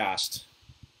this fast,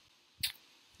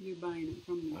 You're buying it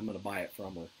from me. I'm going to buy it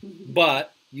from her.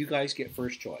 But you guys get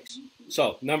first choice.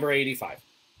 So, number 85.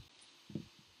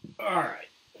 All right.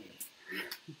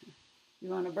 You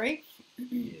want a break?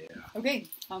 Yeah. Okay,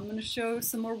 I'm going to show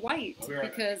some more white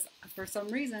because for some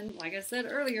reason, like I said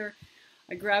earlier,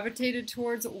 I gravitated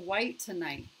towards white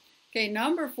tonight. Okay,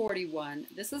 number 41.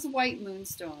 This is white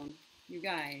moonstone. You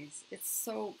guys, it's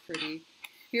so pretty.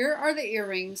 Here are the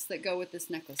earrings that go with this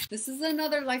necklace. This is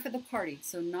another life of the party,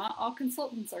 so not all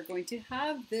consultants are going to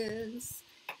have this.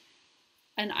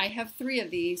 And I have 3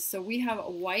 of these. So we have a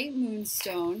white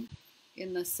moonstone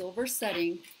in the silver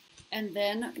setting, and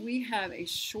then we have a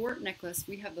short necklace.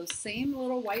 We have those same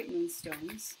little white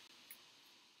moonstones.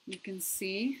 You can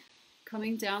see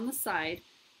coming down the side.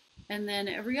 And then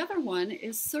every other one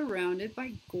is surrounded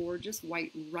by gorgeous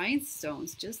white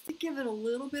rhinestones, just to give it a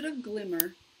little bit of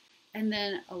glimmer. And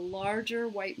then a larger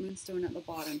white moonstone at the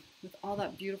bottom with all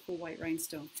that beautiful white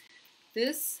rhinestone.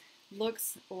 This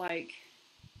looks like,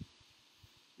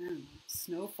 I don't know,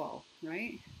 snowfall,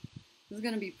 right? This is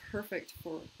going to be perfect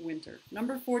for winter.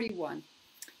 Number 41.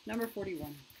 Number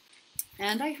 41.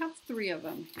 And I have 3 of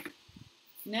them.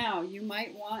 Now, you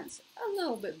might want a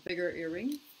little bit bigger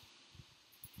earring.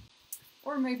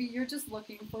 Or maybe you're just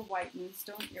looking for white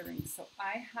moonstone earrings. So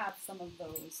I have some of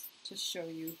those to show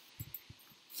you.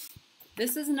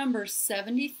 This is number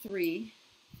 73,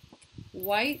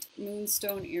 white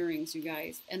moonstone earrings, you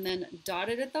guys, and then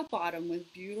dotted at the bottom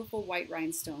with beautiful white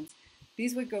rhinestones.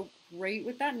 These would go great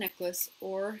with that necklace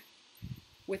or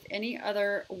with any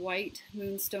other white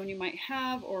moonstone you might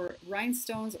have, or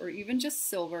rhinestones, or even just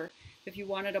silver if you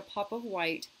wanted a pop of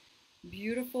white.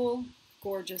 Beautiful,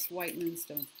 gorgeous white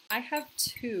moonstones. I have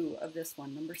 2 of this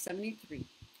one, number 73.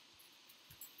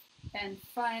 And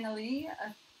finally,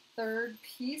 a 3rd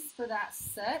piece for that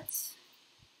set,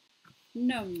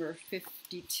 number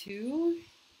 52.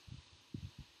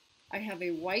 I have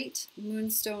a white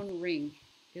moonstone ring.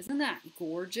 Isn't that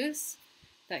gorgeous?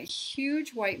 That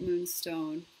huge white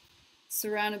moonstone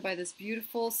surrounded by this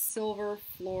beautiful silver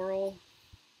floral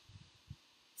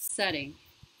setting.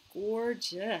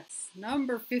 Gorgeous.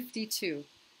 Number 52.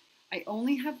 I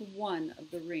only have 1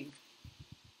 of the ring.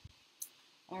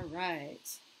 All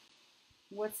right.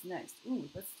 What's next? Ooh,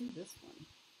 let's do this one.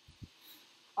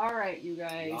 All right, you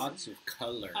guys. Lots of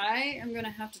color. I am going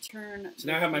to have to turn. So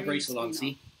now I have my bracelet on,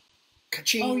 see?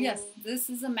 Ka-ching. Oh yes, this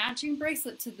is a matching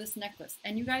bracelet to this necklace.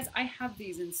 And you guys, I have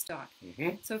these in stock.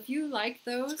 So if you like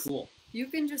those, That's cool. You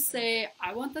can just say,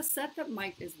 I want the set that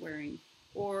Mike is wearing.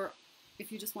 Or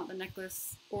if you just want the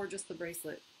necklace or just the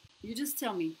bracelet, you just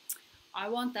tell me, I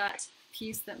want that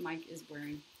piece that Mike is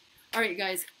wearing. All right,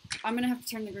 guys, I'm going to have to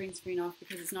turn the green screen off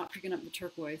because it's not picking up the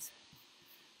turquoise.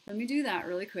 Let me do that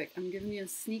really quick. I'm giving you a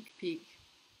sneak peek.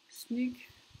 Sneak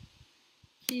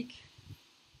peek.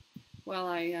 While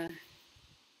I,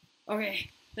 okay,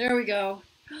 there we go.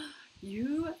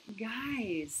 You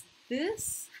guys,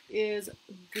 this is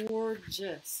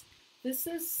gorgeous. This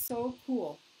is so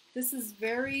cool. This is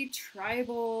very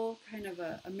tribal, kind of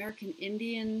a American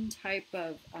Indian type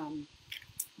of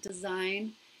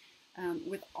design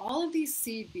with all of these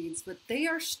seed beads, but they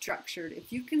are structured.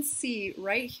 If you can see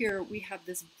right here, we have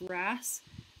this brass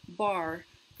bar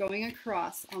going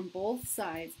across on both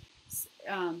sides.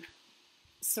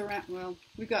 Well,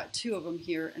 we've got 2 of them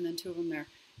here and then 2 of them there,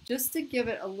 just to give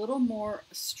it a little more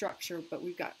structure. But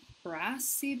we've got brass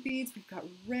seed beads, we've got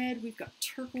red, we've got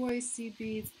turquoise seed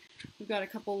beads, we've got a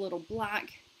couple little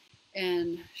black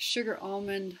and sugar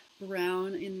almond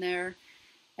brown in there,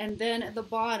 and then at the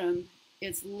bottom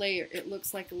it's it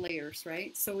looks like layers,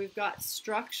 right? So we've got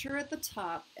structure at the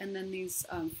top and then these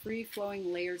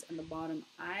free-flowing layers at the bottom.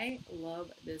 I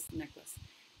love this necklace,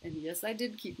 and yes, I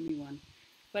did keep me one,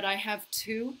 but I have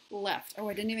 2 left. Oh,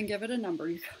 I didn't even give it a number,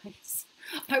 you guys.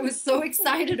 I was so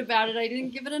excited about it, I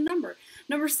didn't give it a number.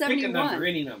 Number 71. Pick a number,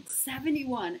 any number.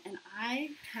 71, and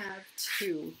I have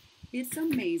 2. It's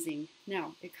amazing.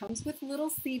 Now, it comes with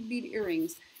little seed bead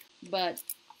earrings, but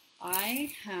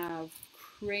I have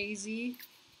crazy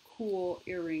cool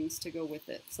earrings to go with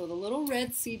it. So the little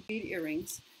red seed bead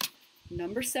earrings,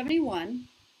 number 71.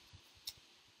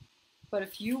 But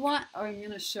if you want, I'm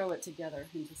going to show it together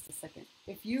in just a second.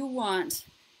 If you want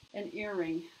an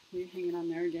earring, we're hanging on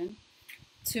there again,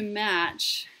 to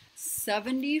match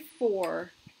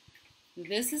 74,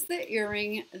 this is the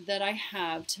earring that I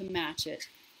have to match it.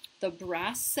 The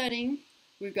brass setting,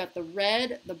 we've got the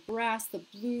red, the brass, the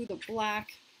blue, the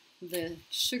black, the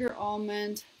sugar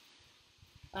almond,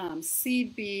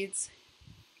 seed beads.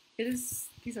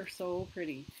 These are so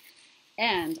pretty.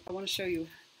 And I want to show you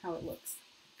how it looks.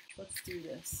 Let's do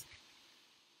this.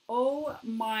 Oh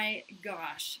my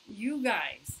gosh, you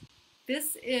guys,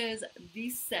 this is the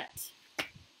set.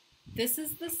 This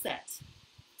is the set.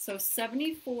 So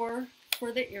 74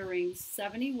 for the earrings,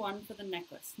 71 for the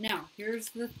necklace. Now, here's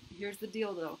the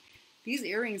deal though. These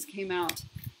earrings came out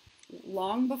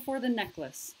long before the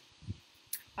necklace.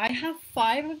 I have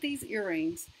 5 of these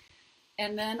earrings,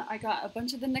 and then I got a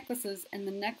bunch of the necklaces, and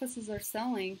the necklaces are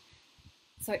selling,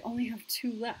 so I only have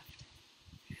 2 left.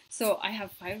 So I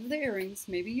have 5 of the earrings.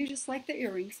 Maybe you just like the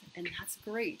earrings, and that's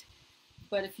great.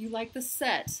 But if you like the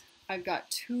set, I've got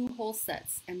 2 whole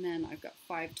sets, and then I've got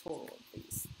 5 total of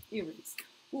these earrings.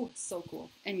 Ooh, so cool.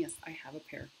 And yes, I have a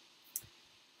pair.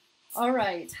 All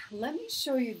right, let me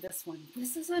show you this one.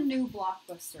 This is a new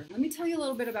Blockbuster. Let me tell you a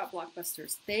little bit about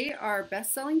Blockbusters. They are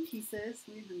best-selling pieces.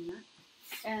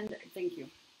 And thank you.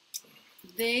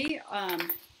 They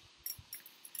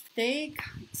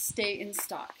stay in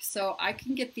stock, so I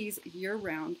can get these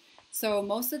year-round. So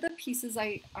most of the pieces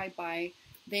I buy,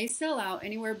 they sell out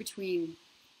anywhere between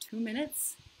 2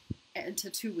 minutes and to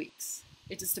 2 weeks.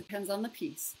 It just depends on the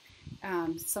piece.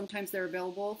 Sometimes they're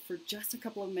available for just a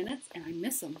couple of minutes, and I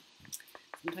miss them.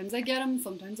 Sometimes I get them,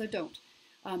 sometimes I don't.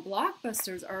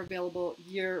 Blockbusters are available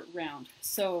year-round,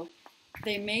 so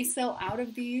they may sell out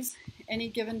of these at any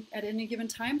given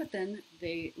time, but then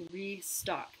they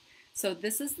restock. So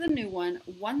this is the new one,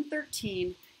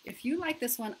 113. If you like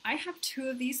this one, I have 2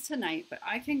 of these tonight, but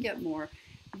I can get more.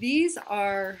 These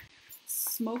are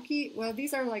smoky. Well,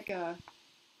 these are like they're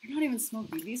not even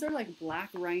smoky. These are like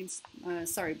black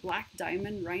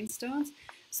diamond rhinestones.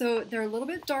 So they're a little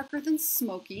bit darker than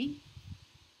smoky,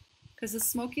 because the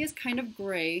smoky is kind of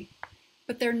gray,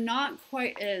 but they're not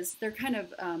quite as, they're kind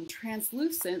of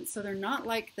translucent, so they're not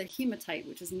like the hematite,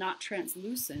 which is not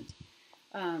translucent.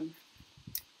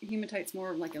 Hematite's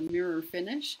more of like a mirror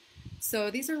finish. So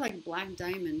these are like black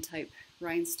diamond type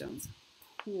rhinestones.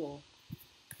 Cool.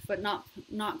 But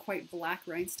not quite black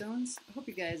rhinestones. I hope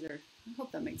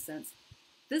that makes sense.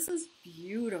 This is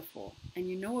beautiful, and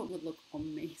you know what would look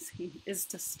amazing is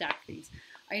to stack these.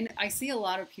 I see a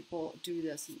lot of people do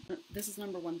this. This is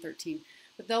number 113,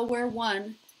 but they'll wear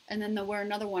one and then they'll wear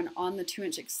another one on the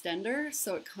 2-inch extender,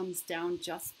 so it comes down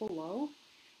just below,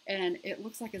 and it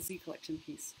looks like a Z collection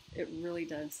piece. It really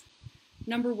does.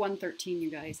 Number 113, you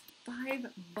guys, $5.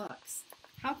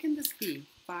 How can this be?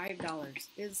 $5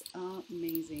 is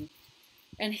amazing.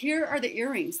 And here are the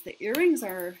earrings. The earrings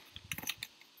are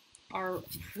are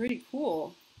pretty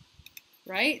cool,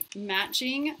 right?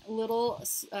 Matching little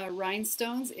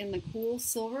rhinestones in the cool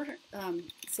silver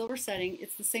setting.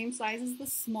 It's the same size as the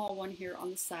small one here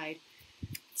on the side.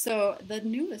 So the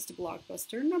newest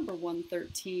blockbuster, number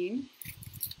 113.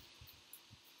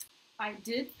 I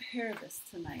did pair this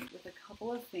tonight with a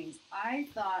couple of things. I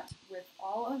thought with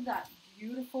all of that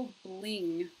beautiful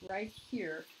bling right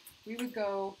here, we would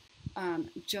go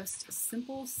just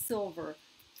simple silver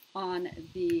on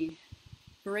the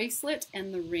bracelet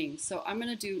and the ring. So I'm going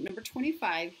to do number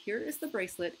 25. Here is the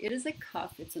bracelet. It is a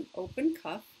cuff. It's an open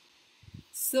cuff,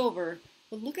 silver.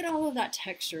 But look at all of that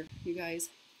texture, you guys.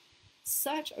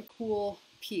 Such a cool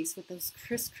piece with those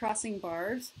crisscrossing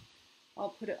bars. I'll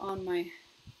put it on my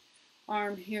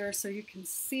arm here so you can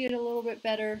see it a little bit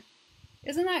better.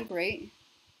 Isn't that great?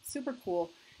 Super cool.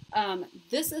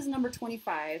 This is number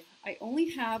 25. I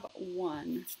only have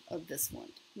one of this one,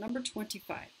 number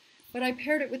 25. But I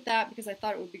paired it with that because I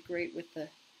thought it would be great with the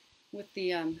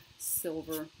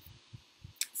silver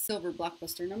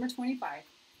blockbuster, number 25.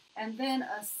 And then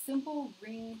a simple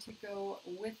ring to go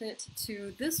with it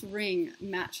too. This ring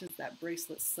matches that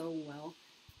bracelet so well.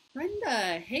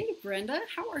 Brenda, hey Brenda,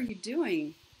 how are you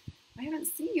doing? I haven't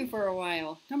seen you for a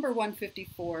while. Number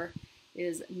 154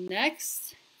 is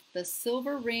next. The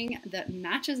silver ring that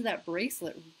matches that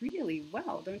bracelet really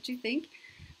well, don't you think?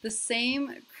 The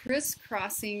same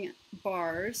crisscrossing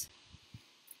bars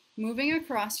moving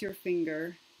across your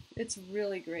finger. It's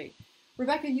really great.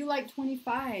 Rebecca, you like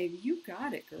 25. You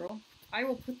got it, girl. I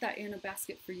will put that in a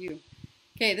basket for you.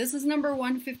 Okay, this is number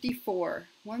 154.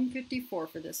 154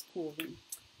 for this cool ring.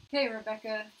 Okay,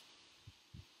 Rebecca.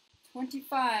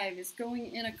 25 is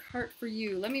going in a cart for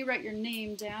you. Let me write your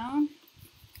name down.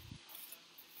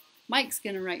 Mike's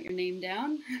going to write your name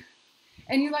down.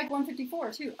 And you like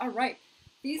 154 too. All right.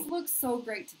 These look so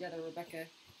great together, Rebecca.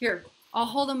 Here, I'll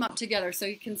hold them up together so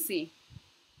you can see.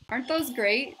 Aren't those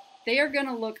great? They are going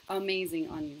to look amazing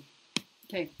on you.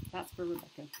 Okay, that's for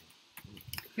Rebecca.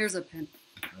 Here's a pen.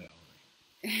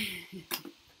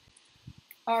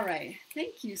 All right.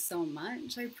 Thank you so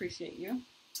much. I appreciate you.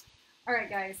 All right,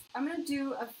 guys. I'm going to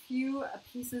do a few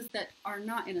pieces that are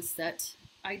not in a set.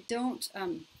 I didn't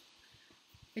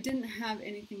have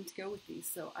anything to go with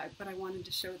these, but I wanted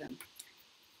to show them.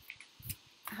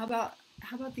 How about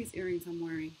these earrings I'm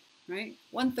wearing, right?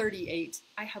 138.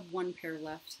 I have one pair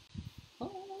left.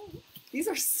 Oh, these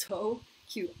are so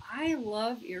cute. I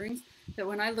love earrings that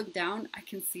when I look down, I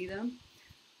can see them,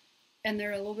 and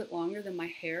they're a little bit longer than my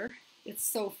hair. It's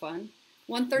so fun.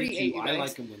 138. I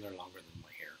like them when they're longer than my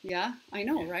hair. Yeah, I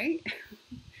know, right?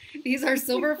 These are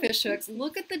silver fish hooks.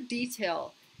 Look at the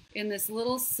detail in this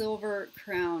little silver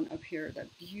crown up here.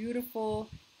 That beautiful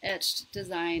etched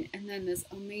design, and then this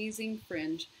amazing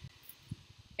fringe.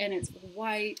 And it's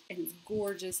white and it's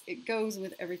gorgeous. It goes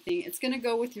with everything. It's going to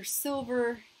go with your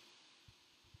silver.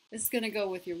 It's going to go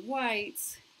with your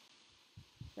whites,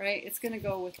 right? It's going to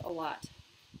go with a lot.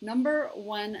 Number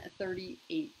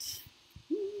 138.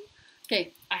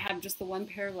 Okay, I have just the one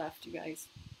pair left, you guys.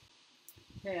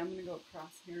 Okay, I'm going to go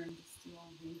across here and just do all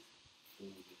of these.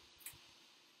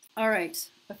 All right,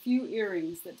 a few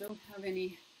earrings that don't have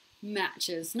any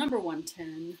matches. Number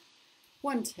 110.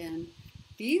 110.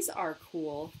 These are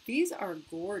cool. These are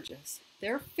gorgeous.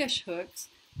 They're fish hooks.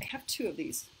 I have two of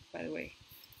these, by the way.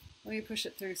 Let me push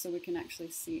it through so we can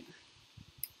actually see.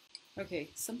 Okay,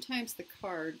 sometimes the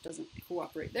card doesn't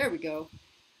cooperate. There we go.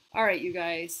 All right, you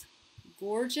guys.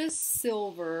 Gorgeous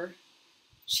silver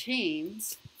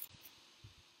chains.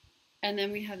 And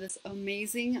then we have this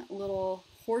amazing little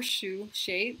horseshoe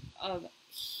shape of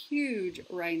huge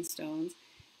rhinestones.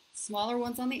 Smaller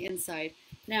ones on the inside.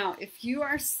 Now, if you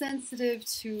are sensitive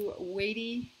to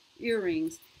weighty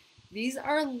earrings, these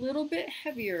are a little bit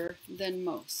heavier than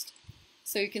most.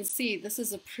 So you can see this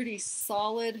is a pretty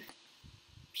solid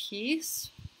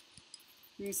piece.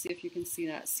 Let me see if you can see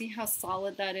that. See how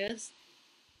solid that is?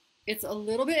 It's a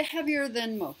little bit heavier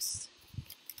than most,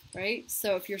 right?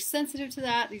 So if you're sensitive to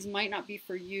that, these might not be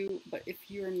for you, but if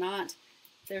you're not,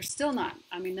 they're still not.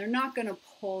 I mean, they're not going to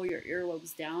pull your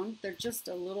earlobes down. They're just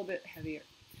a little bit heavier.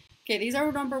 Okay, these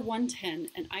are number 110,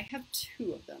 and I have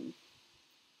two of them.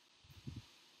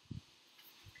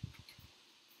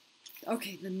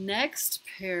 Okay, the next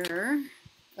pair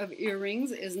of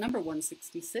earrings is number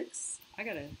 166. I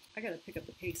gotta pick up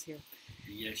the pace here.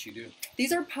 Yes, you do.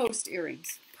 These are post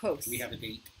earrings. Posts. Do we have a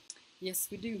date? Yes,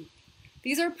 we do.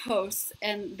 These are posts,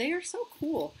 and they are so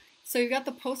cool. So you got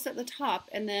the post at the top,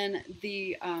 and then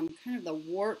the kind of the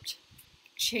warped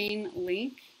chain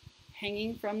link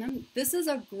hanging from them. This is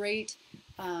a great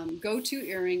go-to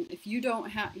earring if you don't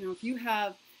have, if you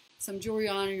have some jewelry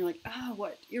on and you're like, ah,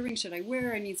 what earring should I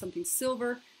wear? I need something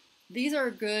silver. These are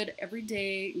good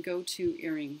everyday go-to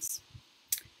earrings.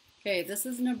 Okay, this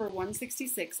is number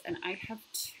 166 and I have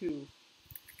two.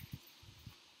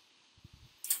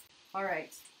 All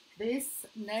right, this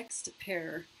next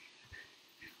pair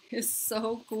is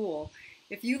so cool.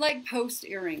 If you like post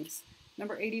earrings,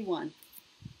 number 81.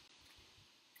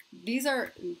 These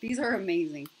are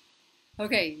amazing.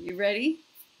 Okay, you ready?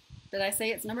 Did I say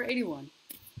it's number 81?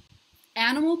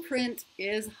 Animal print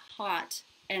is hot,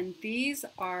 and these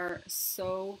are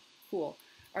so cool.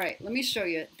 All right, let me show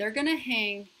you. They're gonna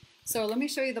hang, so let me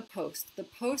show you the post. The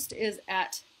post is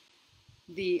at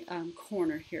the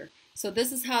corner here. So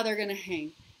this is how they're gonna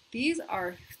hang. These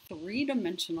are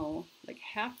three-dimensional, like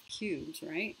half cubes,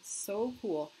 right? So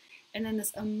cool. And then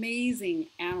this amazing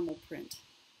animal print,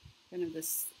 kind of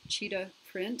this cheetah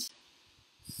print.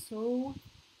 So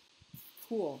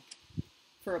cool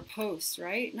for a post,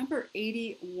 right? Number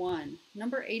 81.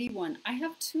 Number 81. I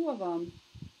have two of them.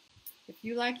 If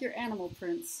you like your animal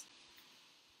prints,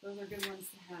 those are good ones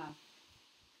to have.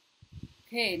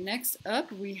 Okay, next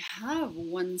up we have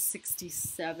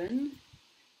 167.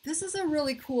 This is a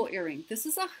really cool earring. This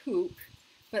is a hoop,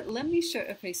 but let me show.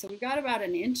 Okay, so we've got about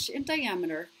an inch in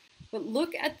diameter, but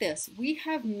look at this. We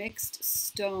have mixed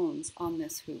stones on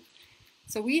this hoop.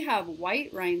 So we have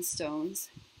white rhinestones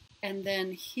and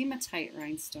then hematite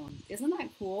rhinestones. Isn't that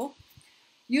cool?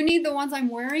 You need the ones I'm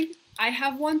wearing? I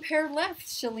have one pair left,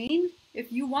 Shalene.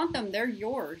 If you want them, they're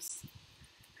yours.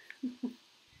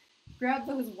 Grab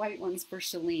those white ones for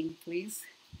Shalene, please.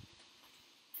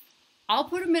 I'll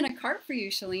put them in a cart for you,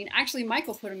 Shalene. Actually,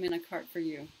 Michael put them in a cart for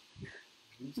you.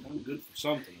 He's good for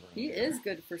something. He is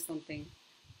good for something.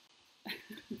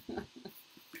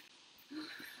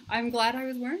 I'm glad I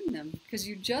was wearing them because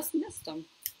you just missed them.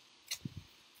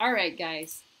 All right,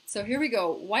 guys. So here we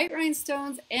go. White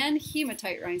rhinestones and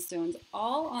hematite rhinestones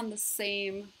all on the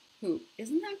same hoop.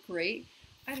 Isn't that great?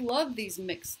 I love these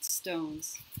mixed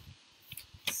stones.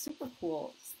 Super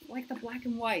cool. It's like the black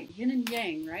and white, yin and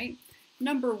yang, right?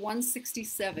 Number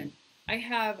 167. I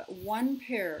have one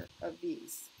pair of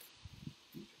these.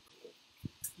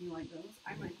 You like those?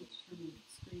 I might just turn the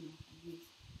screen off on these.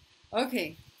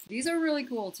 Okay, these are really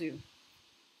cool too.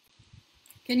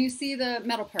 Can you see the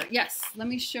metal part? Yes, let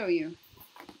me show you.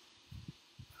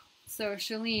 So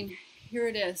Shalene, here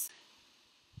it is.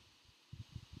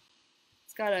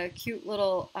 It's got a cute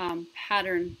little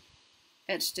pattern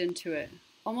etched into it.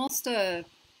 Almost a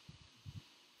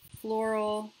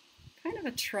floral, kind of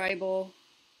a tribal.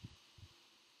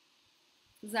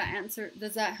 Does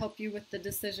that help you with the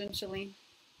decision, Shalene?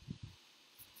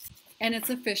 And it's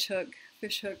a fish hook.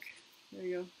 Fish hook. There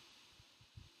you go.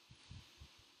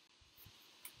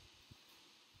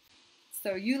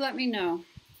 So you let me know.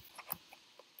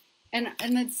 And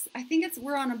it's, I think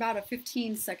we're on about a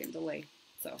 15-second delay.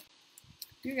 So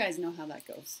you guys know how that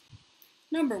goes.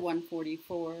 Number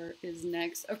 144 is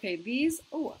next. Okay, these,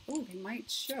 oh, they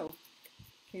might show.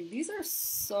 Okay, these are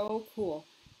so cool.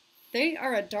 They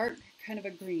are a dark kind of a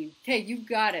green. Okay, you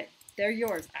got it. They're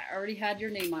yours. I already had your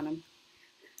name on them.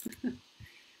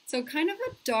 So kind of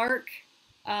a dark,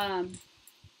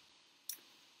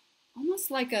 almost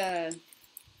like a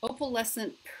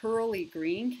opalescent pearly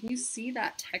green. Can you see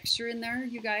that texture in there,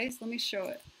 you guys? Let me show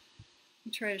it. Let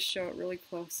me try to show it really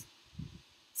close.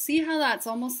 See how that's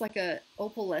almost like a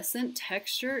opalescent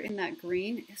texture in that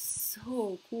green? It's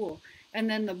so cool. And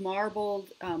then the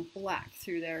marbled black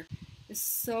through there is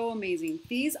so amazing.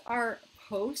 These are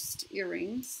post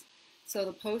earrings. So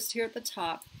the post here at the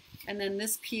top, and then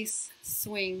this piece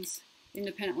swings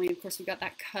independently. Of course, we've got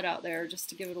that cut out there just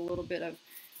to give it a little bit of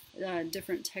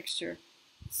different texture.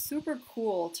 Super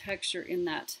cool texture in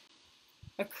that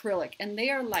acrylic, and they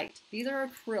are light. These are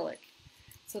acrylic,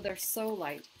 so they're so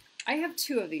light. I have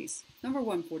two of these. Number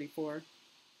 144.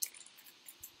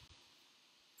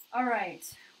 All right,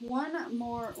 one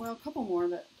more, well, a couple more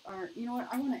that are, you know what,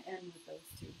 I want to end with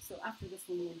those two. So after this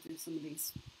one, we'll do some of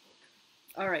these.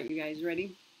 All right, you guys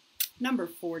ready? Number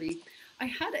 40. I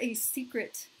had a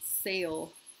secret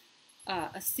sale,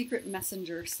 a secret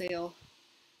messenger sale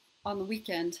on the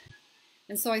weekend.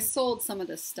 And so I sold some of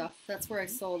this stuff. That's where I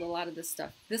sold a lot of this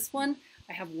stuff. This one,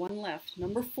 I have one left.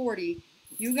 Number 40.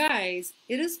 You guys,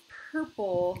 it is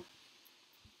purple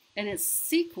and it's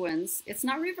sequins. It's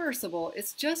not reversible.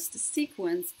 It's just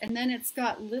sequins. And then it's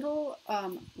got little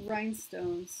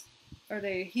rhinestones, or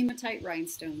the hematite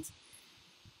rhinestones.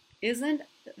 Is that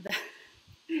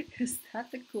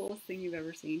the coolest thing you've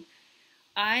ever seen?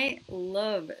 I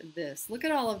love this. Look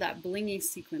at all of that blingy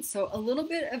sequence. So a little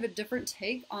bit of a different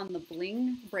take on the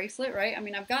bling bracelet, right? I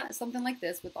mean, I've got something like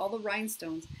this with all the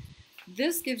rhinestones,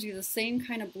 This gives you the same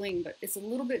kind of bling, but it's a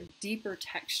little bit deeper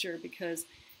texture because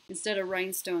instead of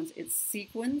rhinestones, it's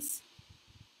sequins.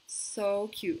 So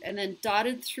cute. And then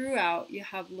dotted throughout, you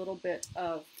have a little bit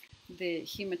of the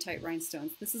hematite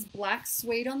rhinestones. This is black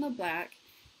suede on the back,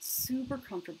 super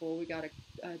comfortable. We got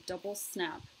a double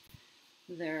snap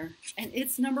there, and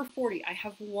it's number 40. I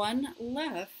have one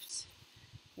left.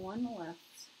 One left.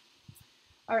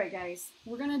 All right, guys,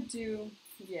 we're gonna do,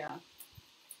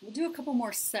 we'll do a couple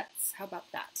more sets. How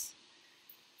about that?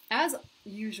 As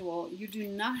usual, you do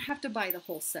not have to buy the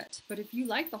whole set, but if you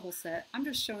like the whole set, I'm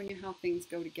just showing you how things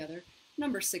go together.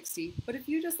 Number 60. But if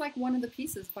you just like one of the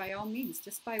pieces, by all means,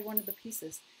 just buy one of the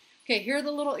pieces. Okay, here are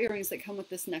the little earrings that come with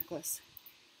this necklace.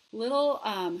 Little,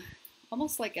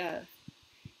 almost like a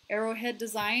arrowhead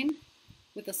design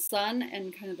with a sun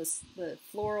and kind of the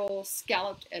floral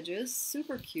scalloped edges.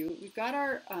 Super cute. We've got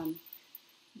our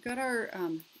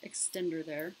extender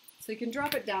there, so you can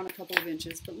drop it down a couple of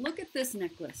inches. But look at this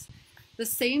necklace. The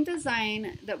same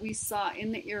design that we saw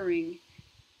in the earring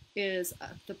is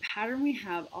the pattern we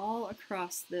have all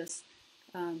across this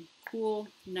cool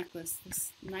necklace,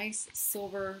 this nice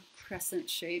silver crescent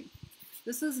shape.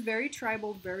 This is very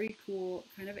tribal, very cool,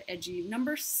 kind of edgy.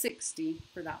 Number 60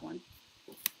 for that one.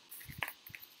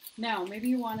 Now, maybe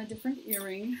you want a different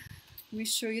earring. Let me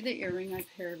show you the earring I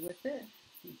paired with it.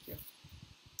 Thank you.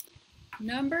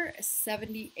 Number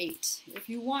 78. If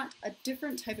you want a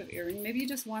different type of earring, maybe you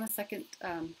just want a second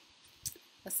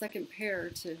pair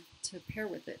to pair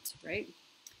with it, right?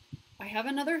 I have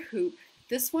another hoop.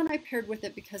 This one I paired with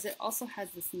it because it also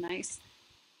has this nice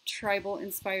tribal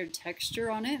inspired texture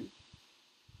on it.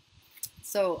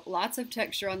 So lots of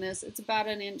texture on this. It's about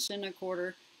 1.25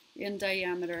 inches in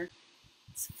diameter.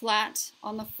 It's flat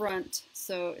on the front,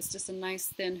 so it's just a nice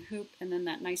thin hoop, and then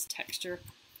that nice texture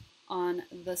on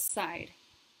the side.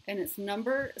 And it's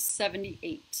number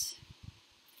 78.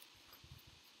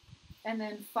 And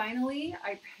then finally,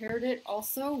 I paired it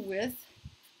also with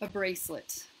a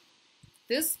bracelet.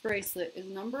 This bracelet is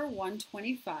number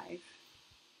 125.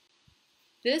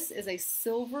 This is a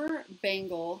silver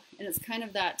bangle, and it's kind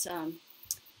of that, so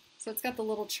it's got the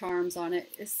little charms on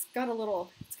it. It's got a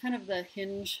little, it's kind of the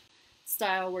hinge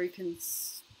style where you can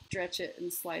stretch it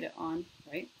and slide it on,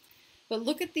 right? But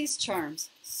look at these charms,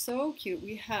 so cute.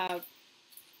 We have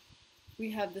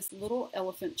this little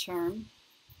elephant charm,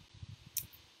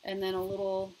 and then a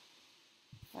little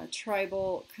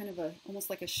tribal, kind of almost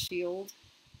like a shield,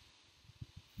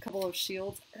 a couple of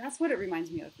shields. That's what it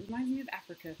reminds me of. It reminds me of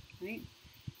Africa, right?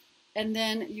 And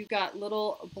then you got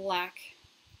little black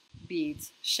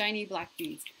beads, shiny black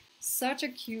beads. Such a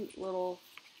cute little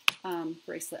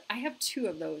bracelet. I have 2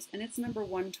 of those, and it's number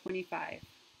 125.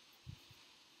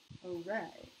 All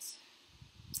right.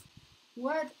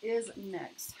 What is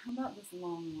next? How about this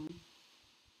long one?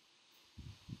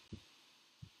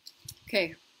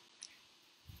 Okay.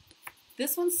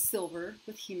 This one's silver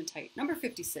with hematite. Number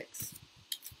 56.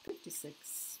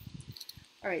 56.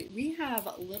 All right, we have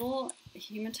little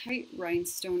hematite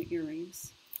rhinestone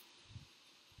earrings.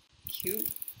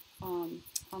 Cute. On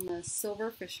the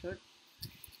silver fishhook.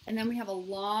 And then we have a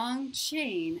long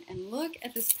chain, and look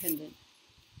at this pendant.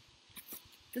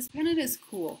 This pendant is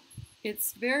cool.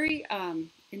 It's very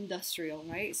industrial,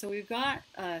 right? So we've got,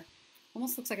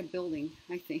 almost looks like a building,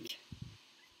 I think.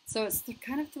 So it's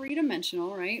kind of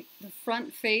 3-dimensional, right? The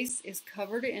front face is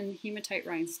covered in hematite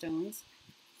rhinestones,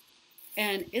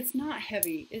 and it's not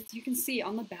heavy. You can see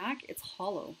on the back, it's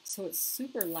hollow, so it's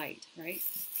super light, right?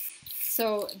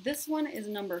 So this one is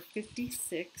number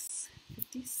 56.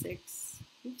 56.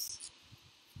 Oops,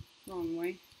 wrong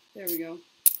way. There we go.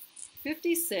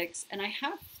 56, and I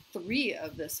have 3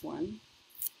 of this one,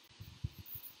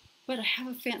 but I have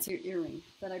a fancier earring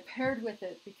that I paired with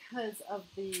it because of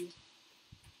the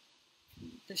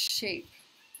shape.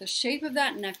 The shape of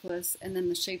that necklace and then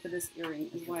the shape of this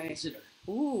earring is why.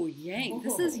 Ooh, Yang.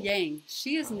 This is Yang.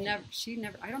 She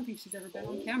never, I don't think she's ever been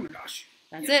on camera. Gosh.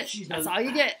 That's it. That's all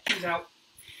you get. She's out.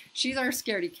 She's our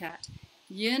scaredy cat.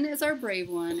 Yin is our brave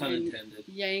one. Pun intended.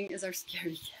 Yang is our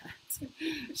scaredy cat.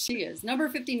 She is. Number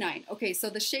 59. Okay, so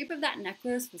the shape of that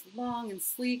necklace was long and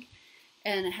sleek,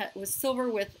 and it was silver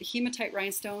with hematite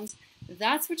rhinestones.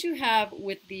 That's what you have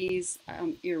with these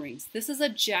earrings. This is a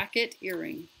jacket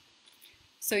earring.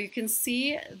 So you can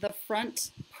see the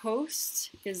front post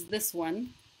is this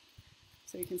one.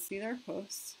 So you can see their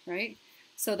posts, right?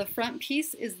 So the front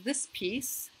piece is this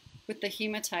piece with the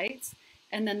hematites,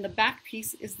 and then the back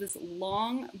piece is this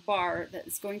long bar that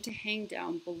is going to hang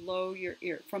down below your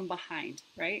ear from behind,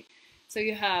 right? So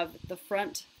you have the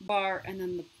front bar and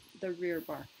then the rear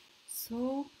bar.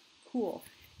 So cool.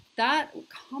 That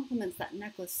complements that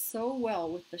necklace so well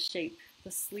with the shape,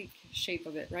 the sleek shape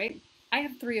of it, right? I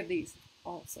have 3 of these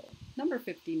also. Number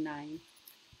 59.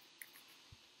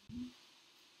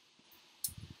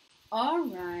 All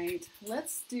right,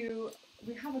 let's do,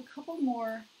 we have a couple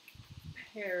more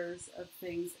pairs of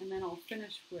things, and then I'll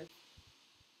finish with,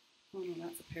 oh no,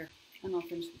 that's a pair, and I'll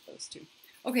finish with those 2.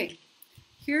 Okay,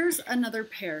 here's another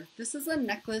pair. This is a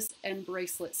necklace and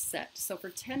bracelet set. So for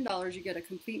 $10, you get a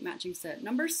complete matching set.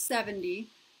 Number 70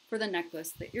 for the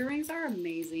necklace. The earrings are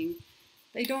amazing.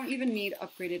 They don't even need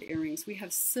upgraded earrings. We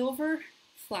have silver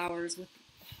flowers with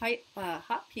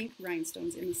hot pink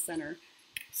rhinestones in the center.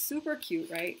 Super cute,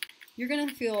 right? You're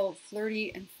gonna feel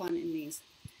flirty and fun in these.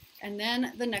 And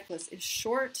then the necklace is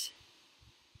short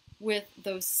with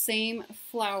those same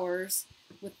flowers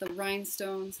with the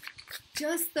rhinestones.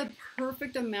 Just the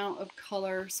perfect amount of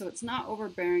color so it's not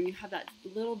overbearing. You have that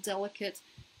little delicate,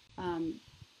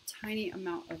 tiny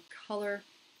amount of color.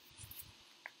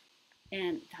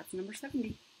 And that's number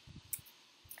 70.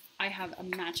 I have a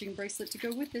matching bracelet to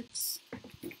go with it.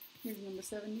 Here's number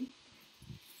 70.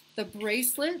 The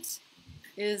bracelet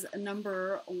is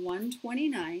number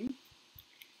 129,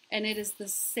 and it is the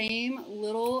same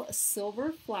little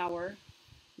silver flower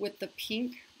with the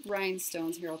pink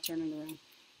rhinestones. Here, I'll turn it around.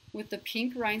 With the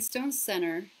pink rhinestone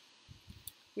center,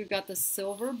 we've got the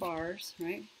silver bars,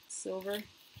 right? Silver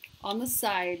on the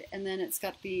side, and then it's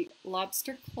got the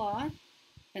lobster claw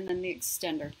and then the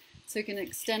extender. So you can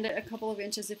extend it a couple of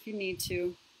inches if you need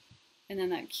to, and then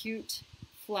that cute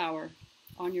flower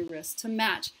on your wrist to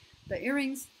match the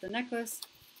earrings, the necklace.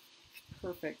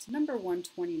 Perfect. Number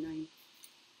 129.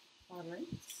 All right.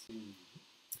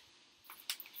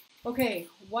 Okay,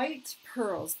 white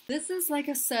pearls. This is like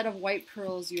a set of white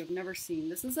pearls you have never seen.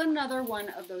 This is another one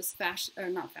of those fashion, or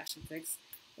not fashion fix.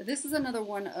 This is another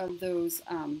one of those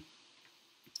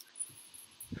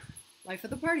life of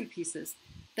the party pieces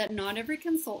that not every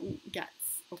consultant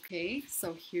gets. Okay,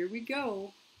 so here we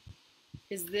go.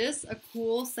 Is this a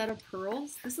cool set of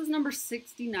pearls? This is number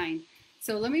 69.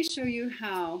 So let me show you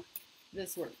how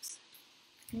this works.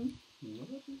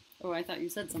 Oh, I thought you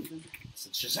said something. It's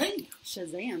Shazam.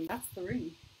 Shazam, that's the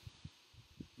ring.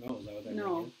 No, is that what that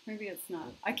No, ring is? maybe it's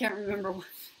not. I can't remember what.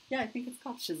 Yeah, I think it's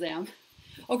called Shazam.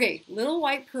 Okay, little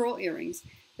white pearl earrings.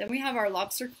 Then we have our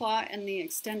lobster claw and the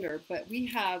extender, but we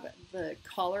have the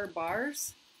collar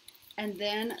bars and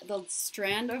then the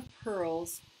strand of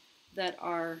pearls that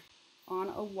are on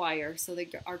a wire. So they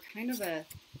are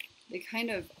they kind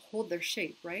of hold their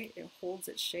shape, right? It holds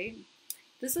its shape.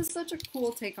 This is such a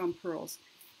cool take on pearls.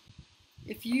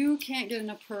 If you can't get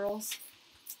enough pearls,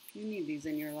 you need these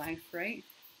in your life, right?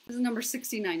 This is number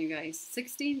 69, you guys.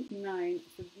 69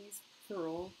 for these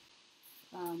pearl,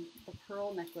 the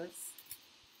pearl necklace.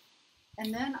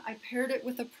 And then I paired it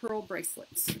with a pearl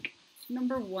bracelet.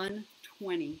 Number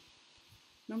 120.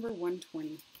 Number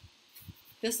 120.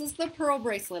 This is the pearl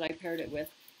bracelet I paired it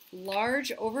with.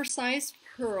 Large, oversized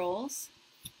pearls,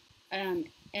 and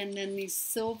then these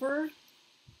silver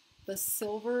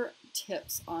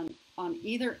tips on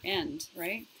either end,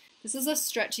 right? This is a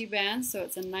stretchy band, so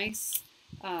it's a nice,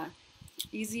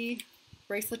 easy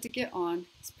bracelet to get on.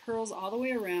 It's pearls all the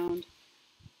way around.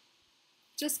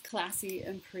 Just classy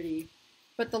and pretty.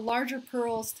 But the larger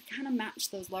pearls, to kind of match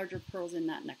those larger pearls in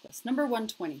that necklace. Number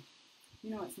 120. You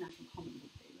know it's National Comic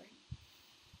Book Day,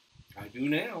 right? I do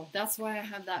now. That's why I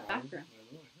have that background.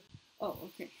 Oh,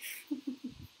 okay.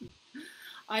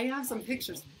 I have some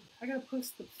pictures. I gotta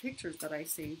post the pictures that I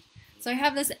saved. So I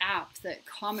have this app that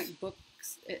comic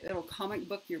books, it'll comic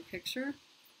book your picture.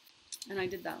 And I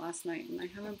did that last night, and I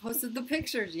haven't posted the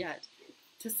pictures yet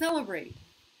to celebrate.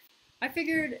 I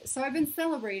figured, so I've been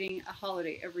celebrating a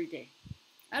holiday every day.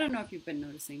 I don't know if you've been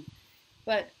noticing,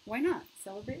 but why not?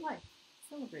 Celebrate life.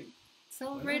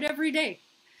 Celebrate every day.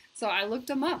 So I looked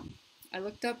them up. I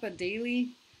looked up a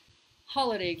daily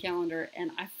holiday calendar,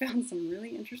 and I found some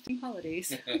really interesting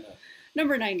holidays.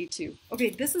 Number 92. Okay,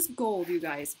 this is gold, you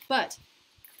guys, but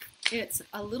it's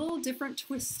a little different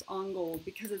twist on gold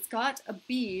because it's got a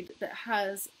bead that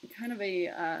has kind of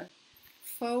a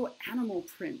faux animal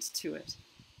print to it.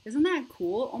 Isn't that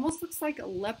cool? Almost looks like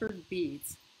leopard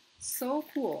beads. So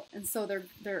cool. And so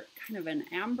they're kind of an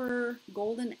amber,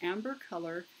 golden amber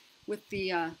color with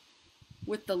the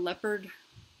leopard,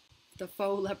 the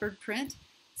faux leopard print.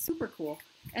 Super cool.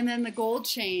 And then the gold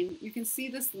chain, you can see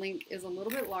this link is a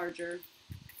little bit larger.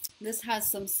 This has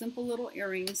some simple little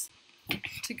earrings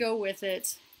to go with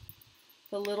it.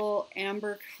 The little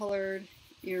amber colored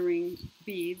earring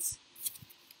beads.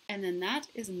 And then that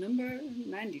is number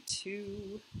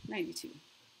 92. 92.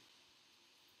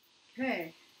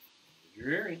 Okay. Your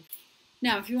earring.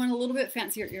 Now, if you want a little bit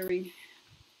fancier earring,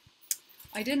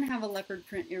 I didn't have a leopard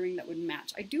print earring that would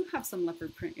match. I do have some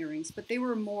leopard print earrings, but they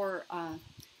were more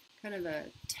kind of a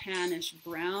tannish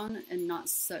brown and not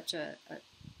such a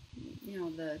you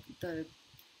know, the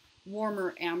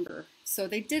warmer amber. So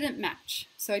they didn't match.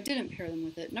 So I didn't pair them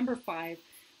with it. Number 5,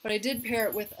 but I did pair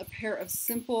it with a pair of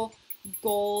simple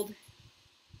gold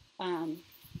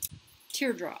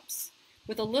teardrops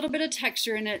with a little bit of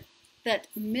texture in it that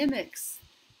mimics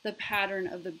the pattern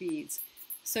of the beads.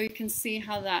 So you can see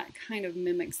how that kind of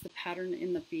mimics the pattern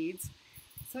in the beads.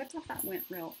 So I thought that went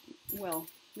really well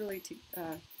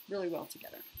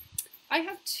together. I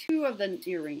have 2 of the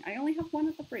earring. I only have 1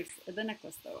 of the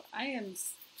necklace though. I am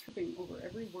tripping over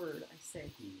every word I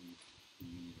say.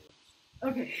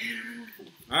 Okay.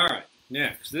 All right,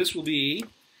 next. This will be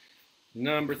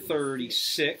number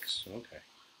 36. Okay.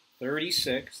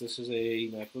 36. This is a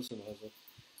necklace and it has a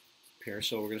pair.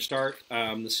 So we're going to start.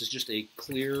 This is just a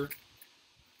clear,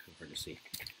 hard to see.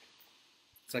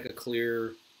 It's like a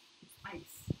clear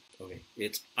ice. Okay,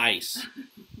 it's ice.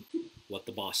 What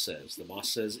the boss says. The boss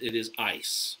says it is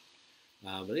ice.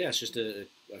 But yeah, it's just a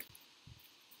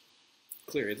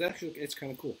clear. It's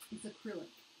kind of cool. It's acrylic.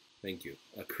 Thank you.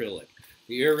 Acrylic.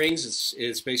 The earrings,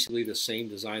 it's basically the same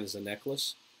design as the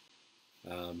necklace.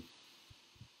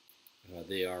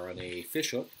 They are on a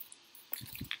fish hook.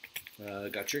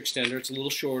 Got your extender. It's a little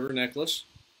shorter necklace,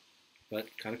 but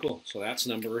kind of cool. So that's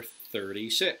number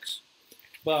 36.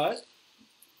 But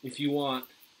if you want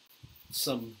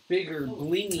some bigger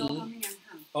blingy...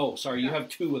 Oh, sorry, you have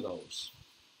 2 of those.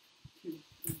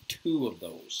 2 of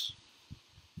those.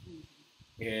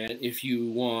 And if you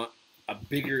want a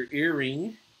bigger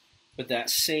earring, but that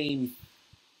same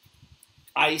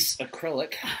ice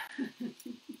acrylic,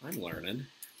 I'm learning.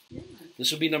 Yeah.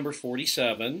 This will be number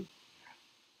 47.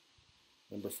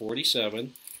 Number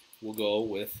 47, we'll go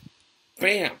with,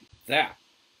 bam, that.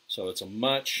 So it's a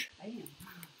much... Bam.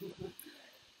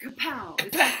 Kapow.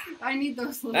 Kapow. I need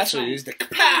those little That's what it is, the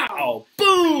kapow.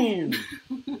 Boom.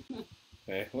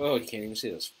 Okay, well, you can't even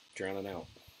see this. Drowning out.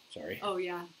 Sorry. Oh,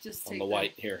 yeah. Just take on the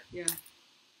white here. Yeah.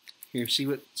 Here, see?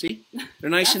 They're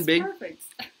nice and big. Perfect.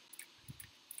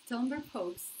 Tell them they're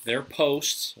posts. They're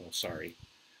posts. Oh, sorry.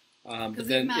 But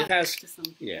then it has,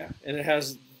 yeah, and it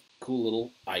has cool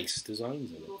little ice designs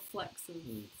in it. Little flecks of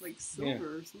like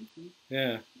silver or something.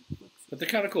 Yeah, but they're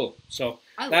kind of cool. So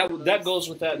that goes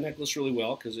with that necklace really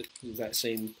well because it is that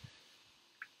same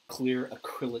clear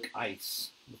acrylic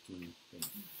ice looking thing.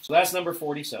 So that's number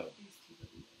 47.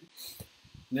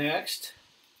 Next,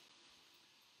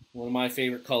 one of my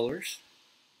favorite colors.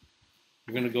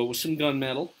 We're gonna go with some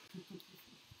gunmetal.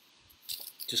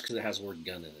 Just because it has the word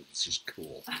gun in it, it's just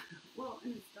cool. Well,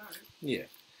 and it's dark. Yeah.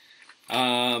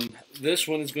 This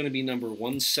one is going to be number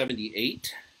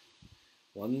 178.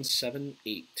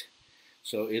 178.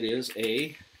 So it is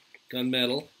a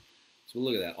gunmetal. So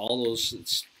look at that. All those,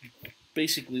 it's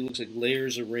basically looks like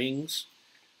layers of rings.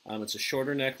 It's a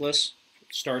shorter necklace.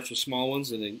 It starts with small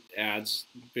ones and it adds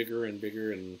bigger and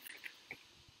bigger and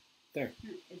there.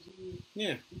 Kind of edgy.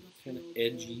 Yeah. Kind of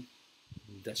edgy.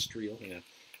 Industrial. Yeah.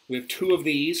 We have 2 of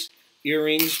these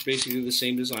earrings, basically the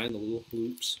same design, the little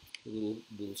loops, the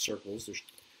little circles.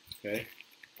 Okay,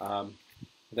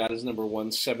 that is number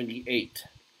 178.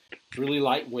 It's really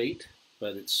lightweight,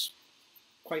 but it's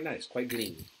quite nice, quite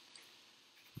gleaming.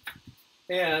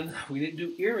 And we didn't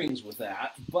do earrings with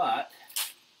that, but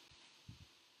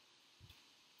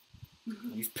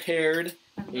we've paired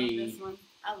I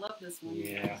love this one.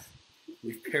 Yeah,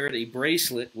 we've paired a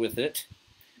bracelet with it.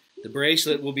 The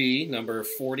bracelet will be number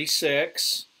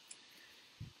 46.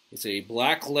 It's a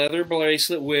black leather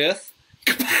bracelet with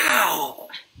kapow!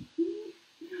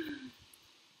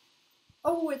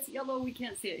 Oh, it's yellow. We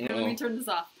can't see it. Here, let me turn this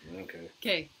off. Okay.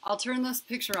 Okay, I'll turn this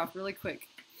picture off really quick.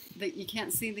 You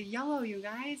can't see the yellow, you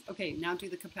guys. Okay, now do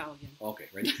the kapow again. Okay,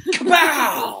 ready?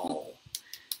 Kapow!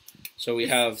 So we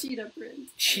have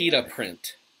cheetah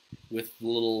print with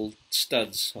little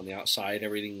studs on the outside.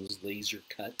 Everything's laser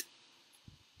cut.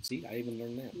 See, I even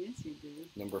learned that. Yes, you did.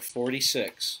 Number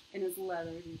 46. And it's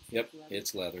leather. Yep,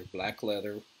 it's leather. Black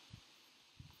leather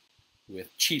with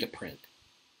cheetah print.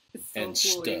 It's so and cool,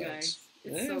 studs. You guys.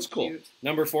 It's so cool. cute.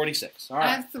 Number 46. All right. I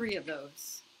have 3 of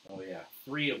those. Oh, yeah.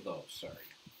 3 of those. Sorry.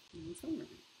 That's all right.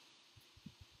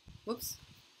 Whoops.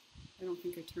 I don't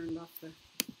think I turned off the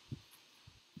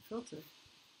filter.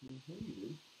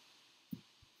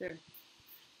 There.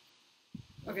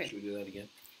 Okay. Should we do that again?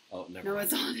 Oh, never. No,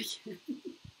 it's on again.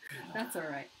 That's all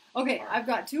right. Okay, I've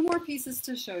got 2 more pieces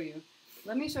to show you.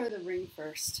 Let me show you the ring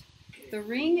first. Okay. The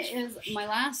ring is my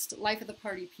last Life of the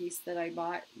Party piece that I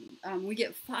bought. We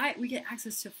get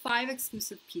access to 5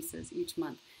 exclusive pieces each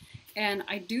month. And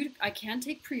I can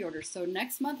take pre-orders. So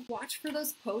next month, watch for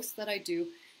those posts that I do,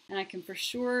 and I can for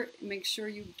sure make sure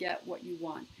you get what you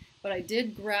want. But I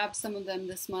did grab some of them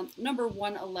this month. Number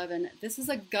 111. This is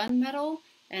a gunmetal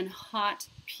and hot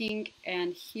pink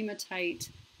and hematite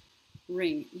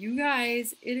ring. You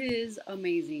guys, it is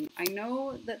amazing. I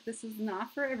know that this is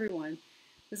not for everyone.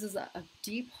 This is a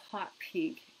deep hot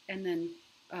pink and then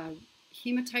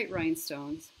hematite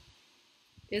rhinestones.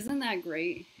 Isn't that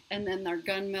great? And then their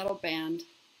gunmetal band.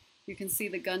 You can see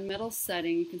the gunmetal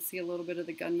setting. You can see a little bit of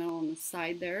the gunmetal on the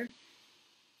side there.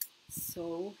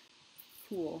 So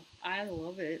cool. I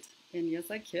love it. And yes,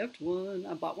 I kept one.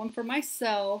 I bought one for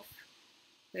myself.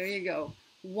 There you go.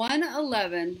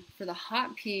 111 for the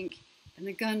hot pink and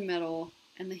the gunmetal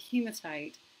and the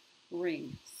hematite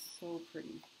ring. So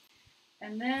pretty.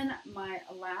 And then my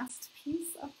last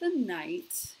piece of the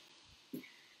night.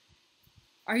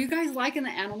 Are you guys liking the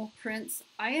animal prints?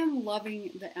 I am loving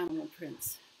the animal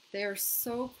prints. They are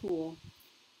so cool.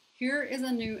 Here is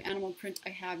a new animal print I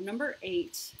have, number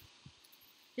 8.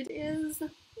 It is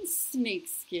snake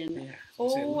skin. Yeah,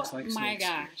 oh like my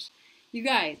gosh. You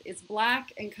guys, it's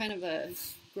black and kind of a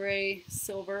gray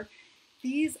silver.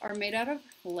 These are made out of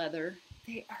leather.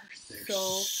 They're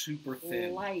so super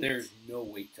thin. Light. There's no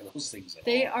weight to those things at all.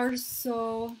 They are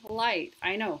so light.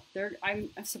 I know.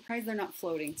 I'm surprised they're not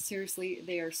floating. Seriously,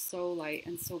 they are so light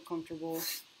and so comfortable.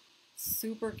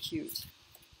 Super cute.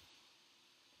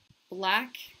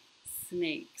 Black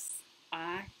snakes.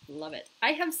 I love it.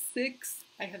 I have 6.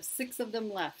 I have 6 of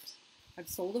them left. I've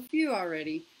sold a few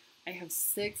already. I have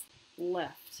 6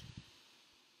 left.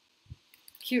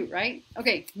 Cute, right?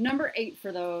 Okay, number 8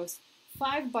 for those.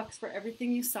 $5 for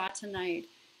everything you saw tonight.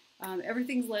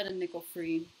 Everything's lead and nickel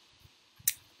free.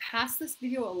 Pass this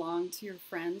video along to your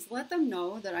friends. Let them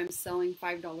know that I'm selling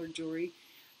 $5 jewelry,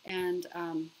 and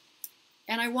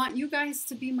I want you guys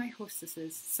to be my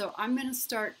hostesses. So I'm gonna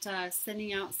start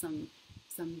sending out some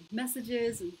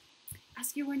messages and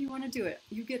ask you when you want to do it.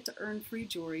 You get to earn free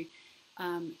jewelry.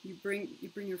 You bring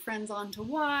your friends on to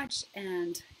watch,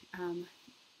 and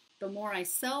the more I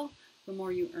sell, the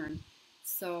more you earn.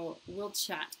 So we'll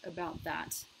chat about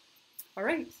that. All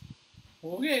right.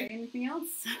 Okay. Anything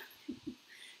else?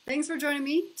 Thanks for joining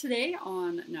me today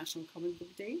on National Comic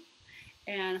Book Day,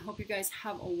 and I hope you guys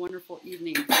have a wonderful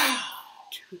evening.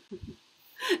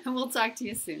 And we'll talk to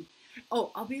you soon.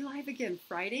 Oh, I'll be live again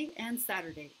Friday and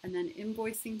Saturday, and then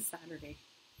invoicing Saturday.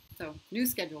 So, new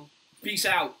schedule. Peace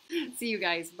out. See you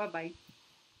guys. Bye-bye.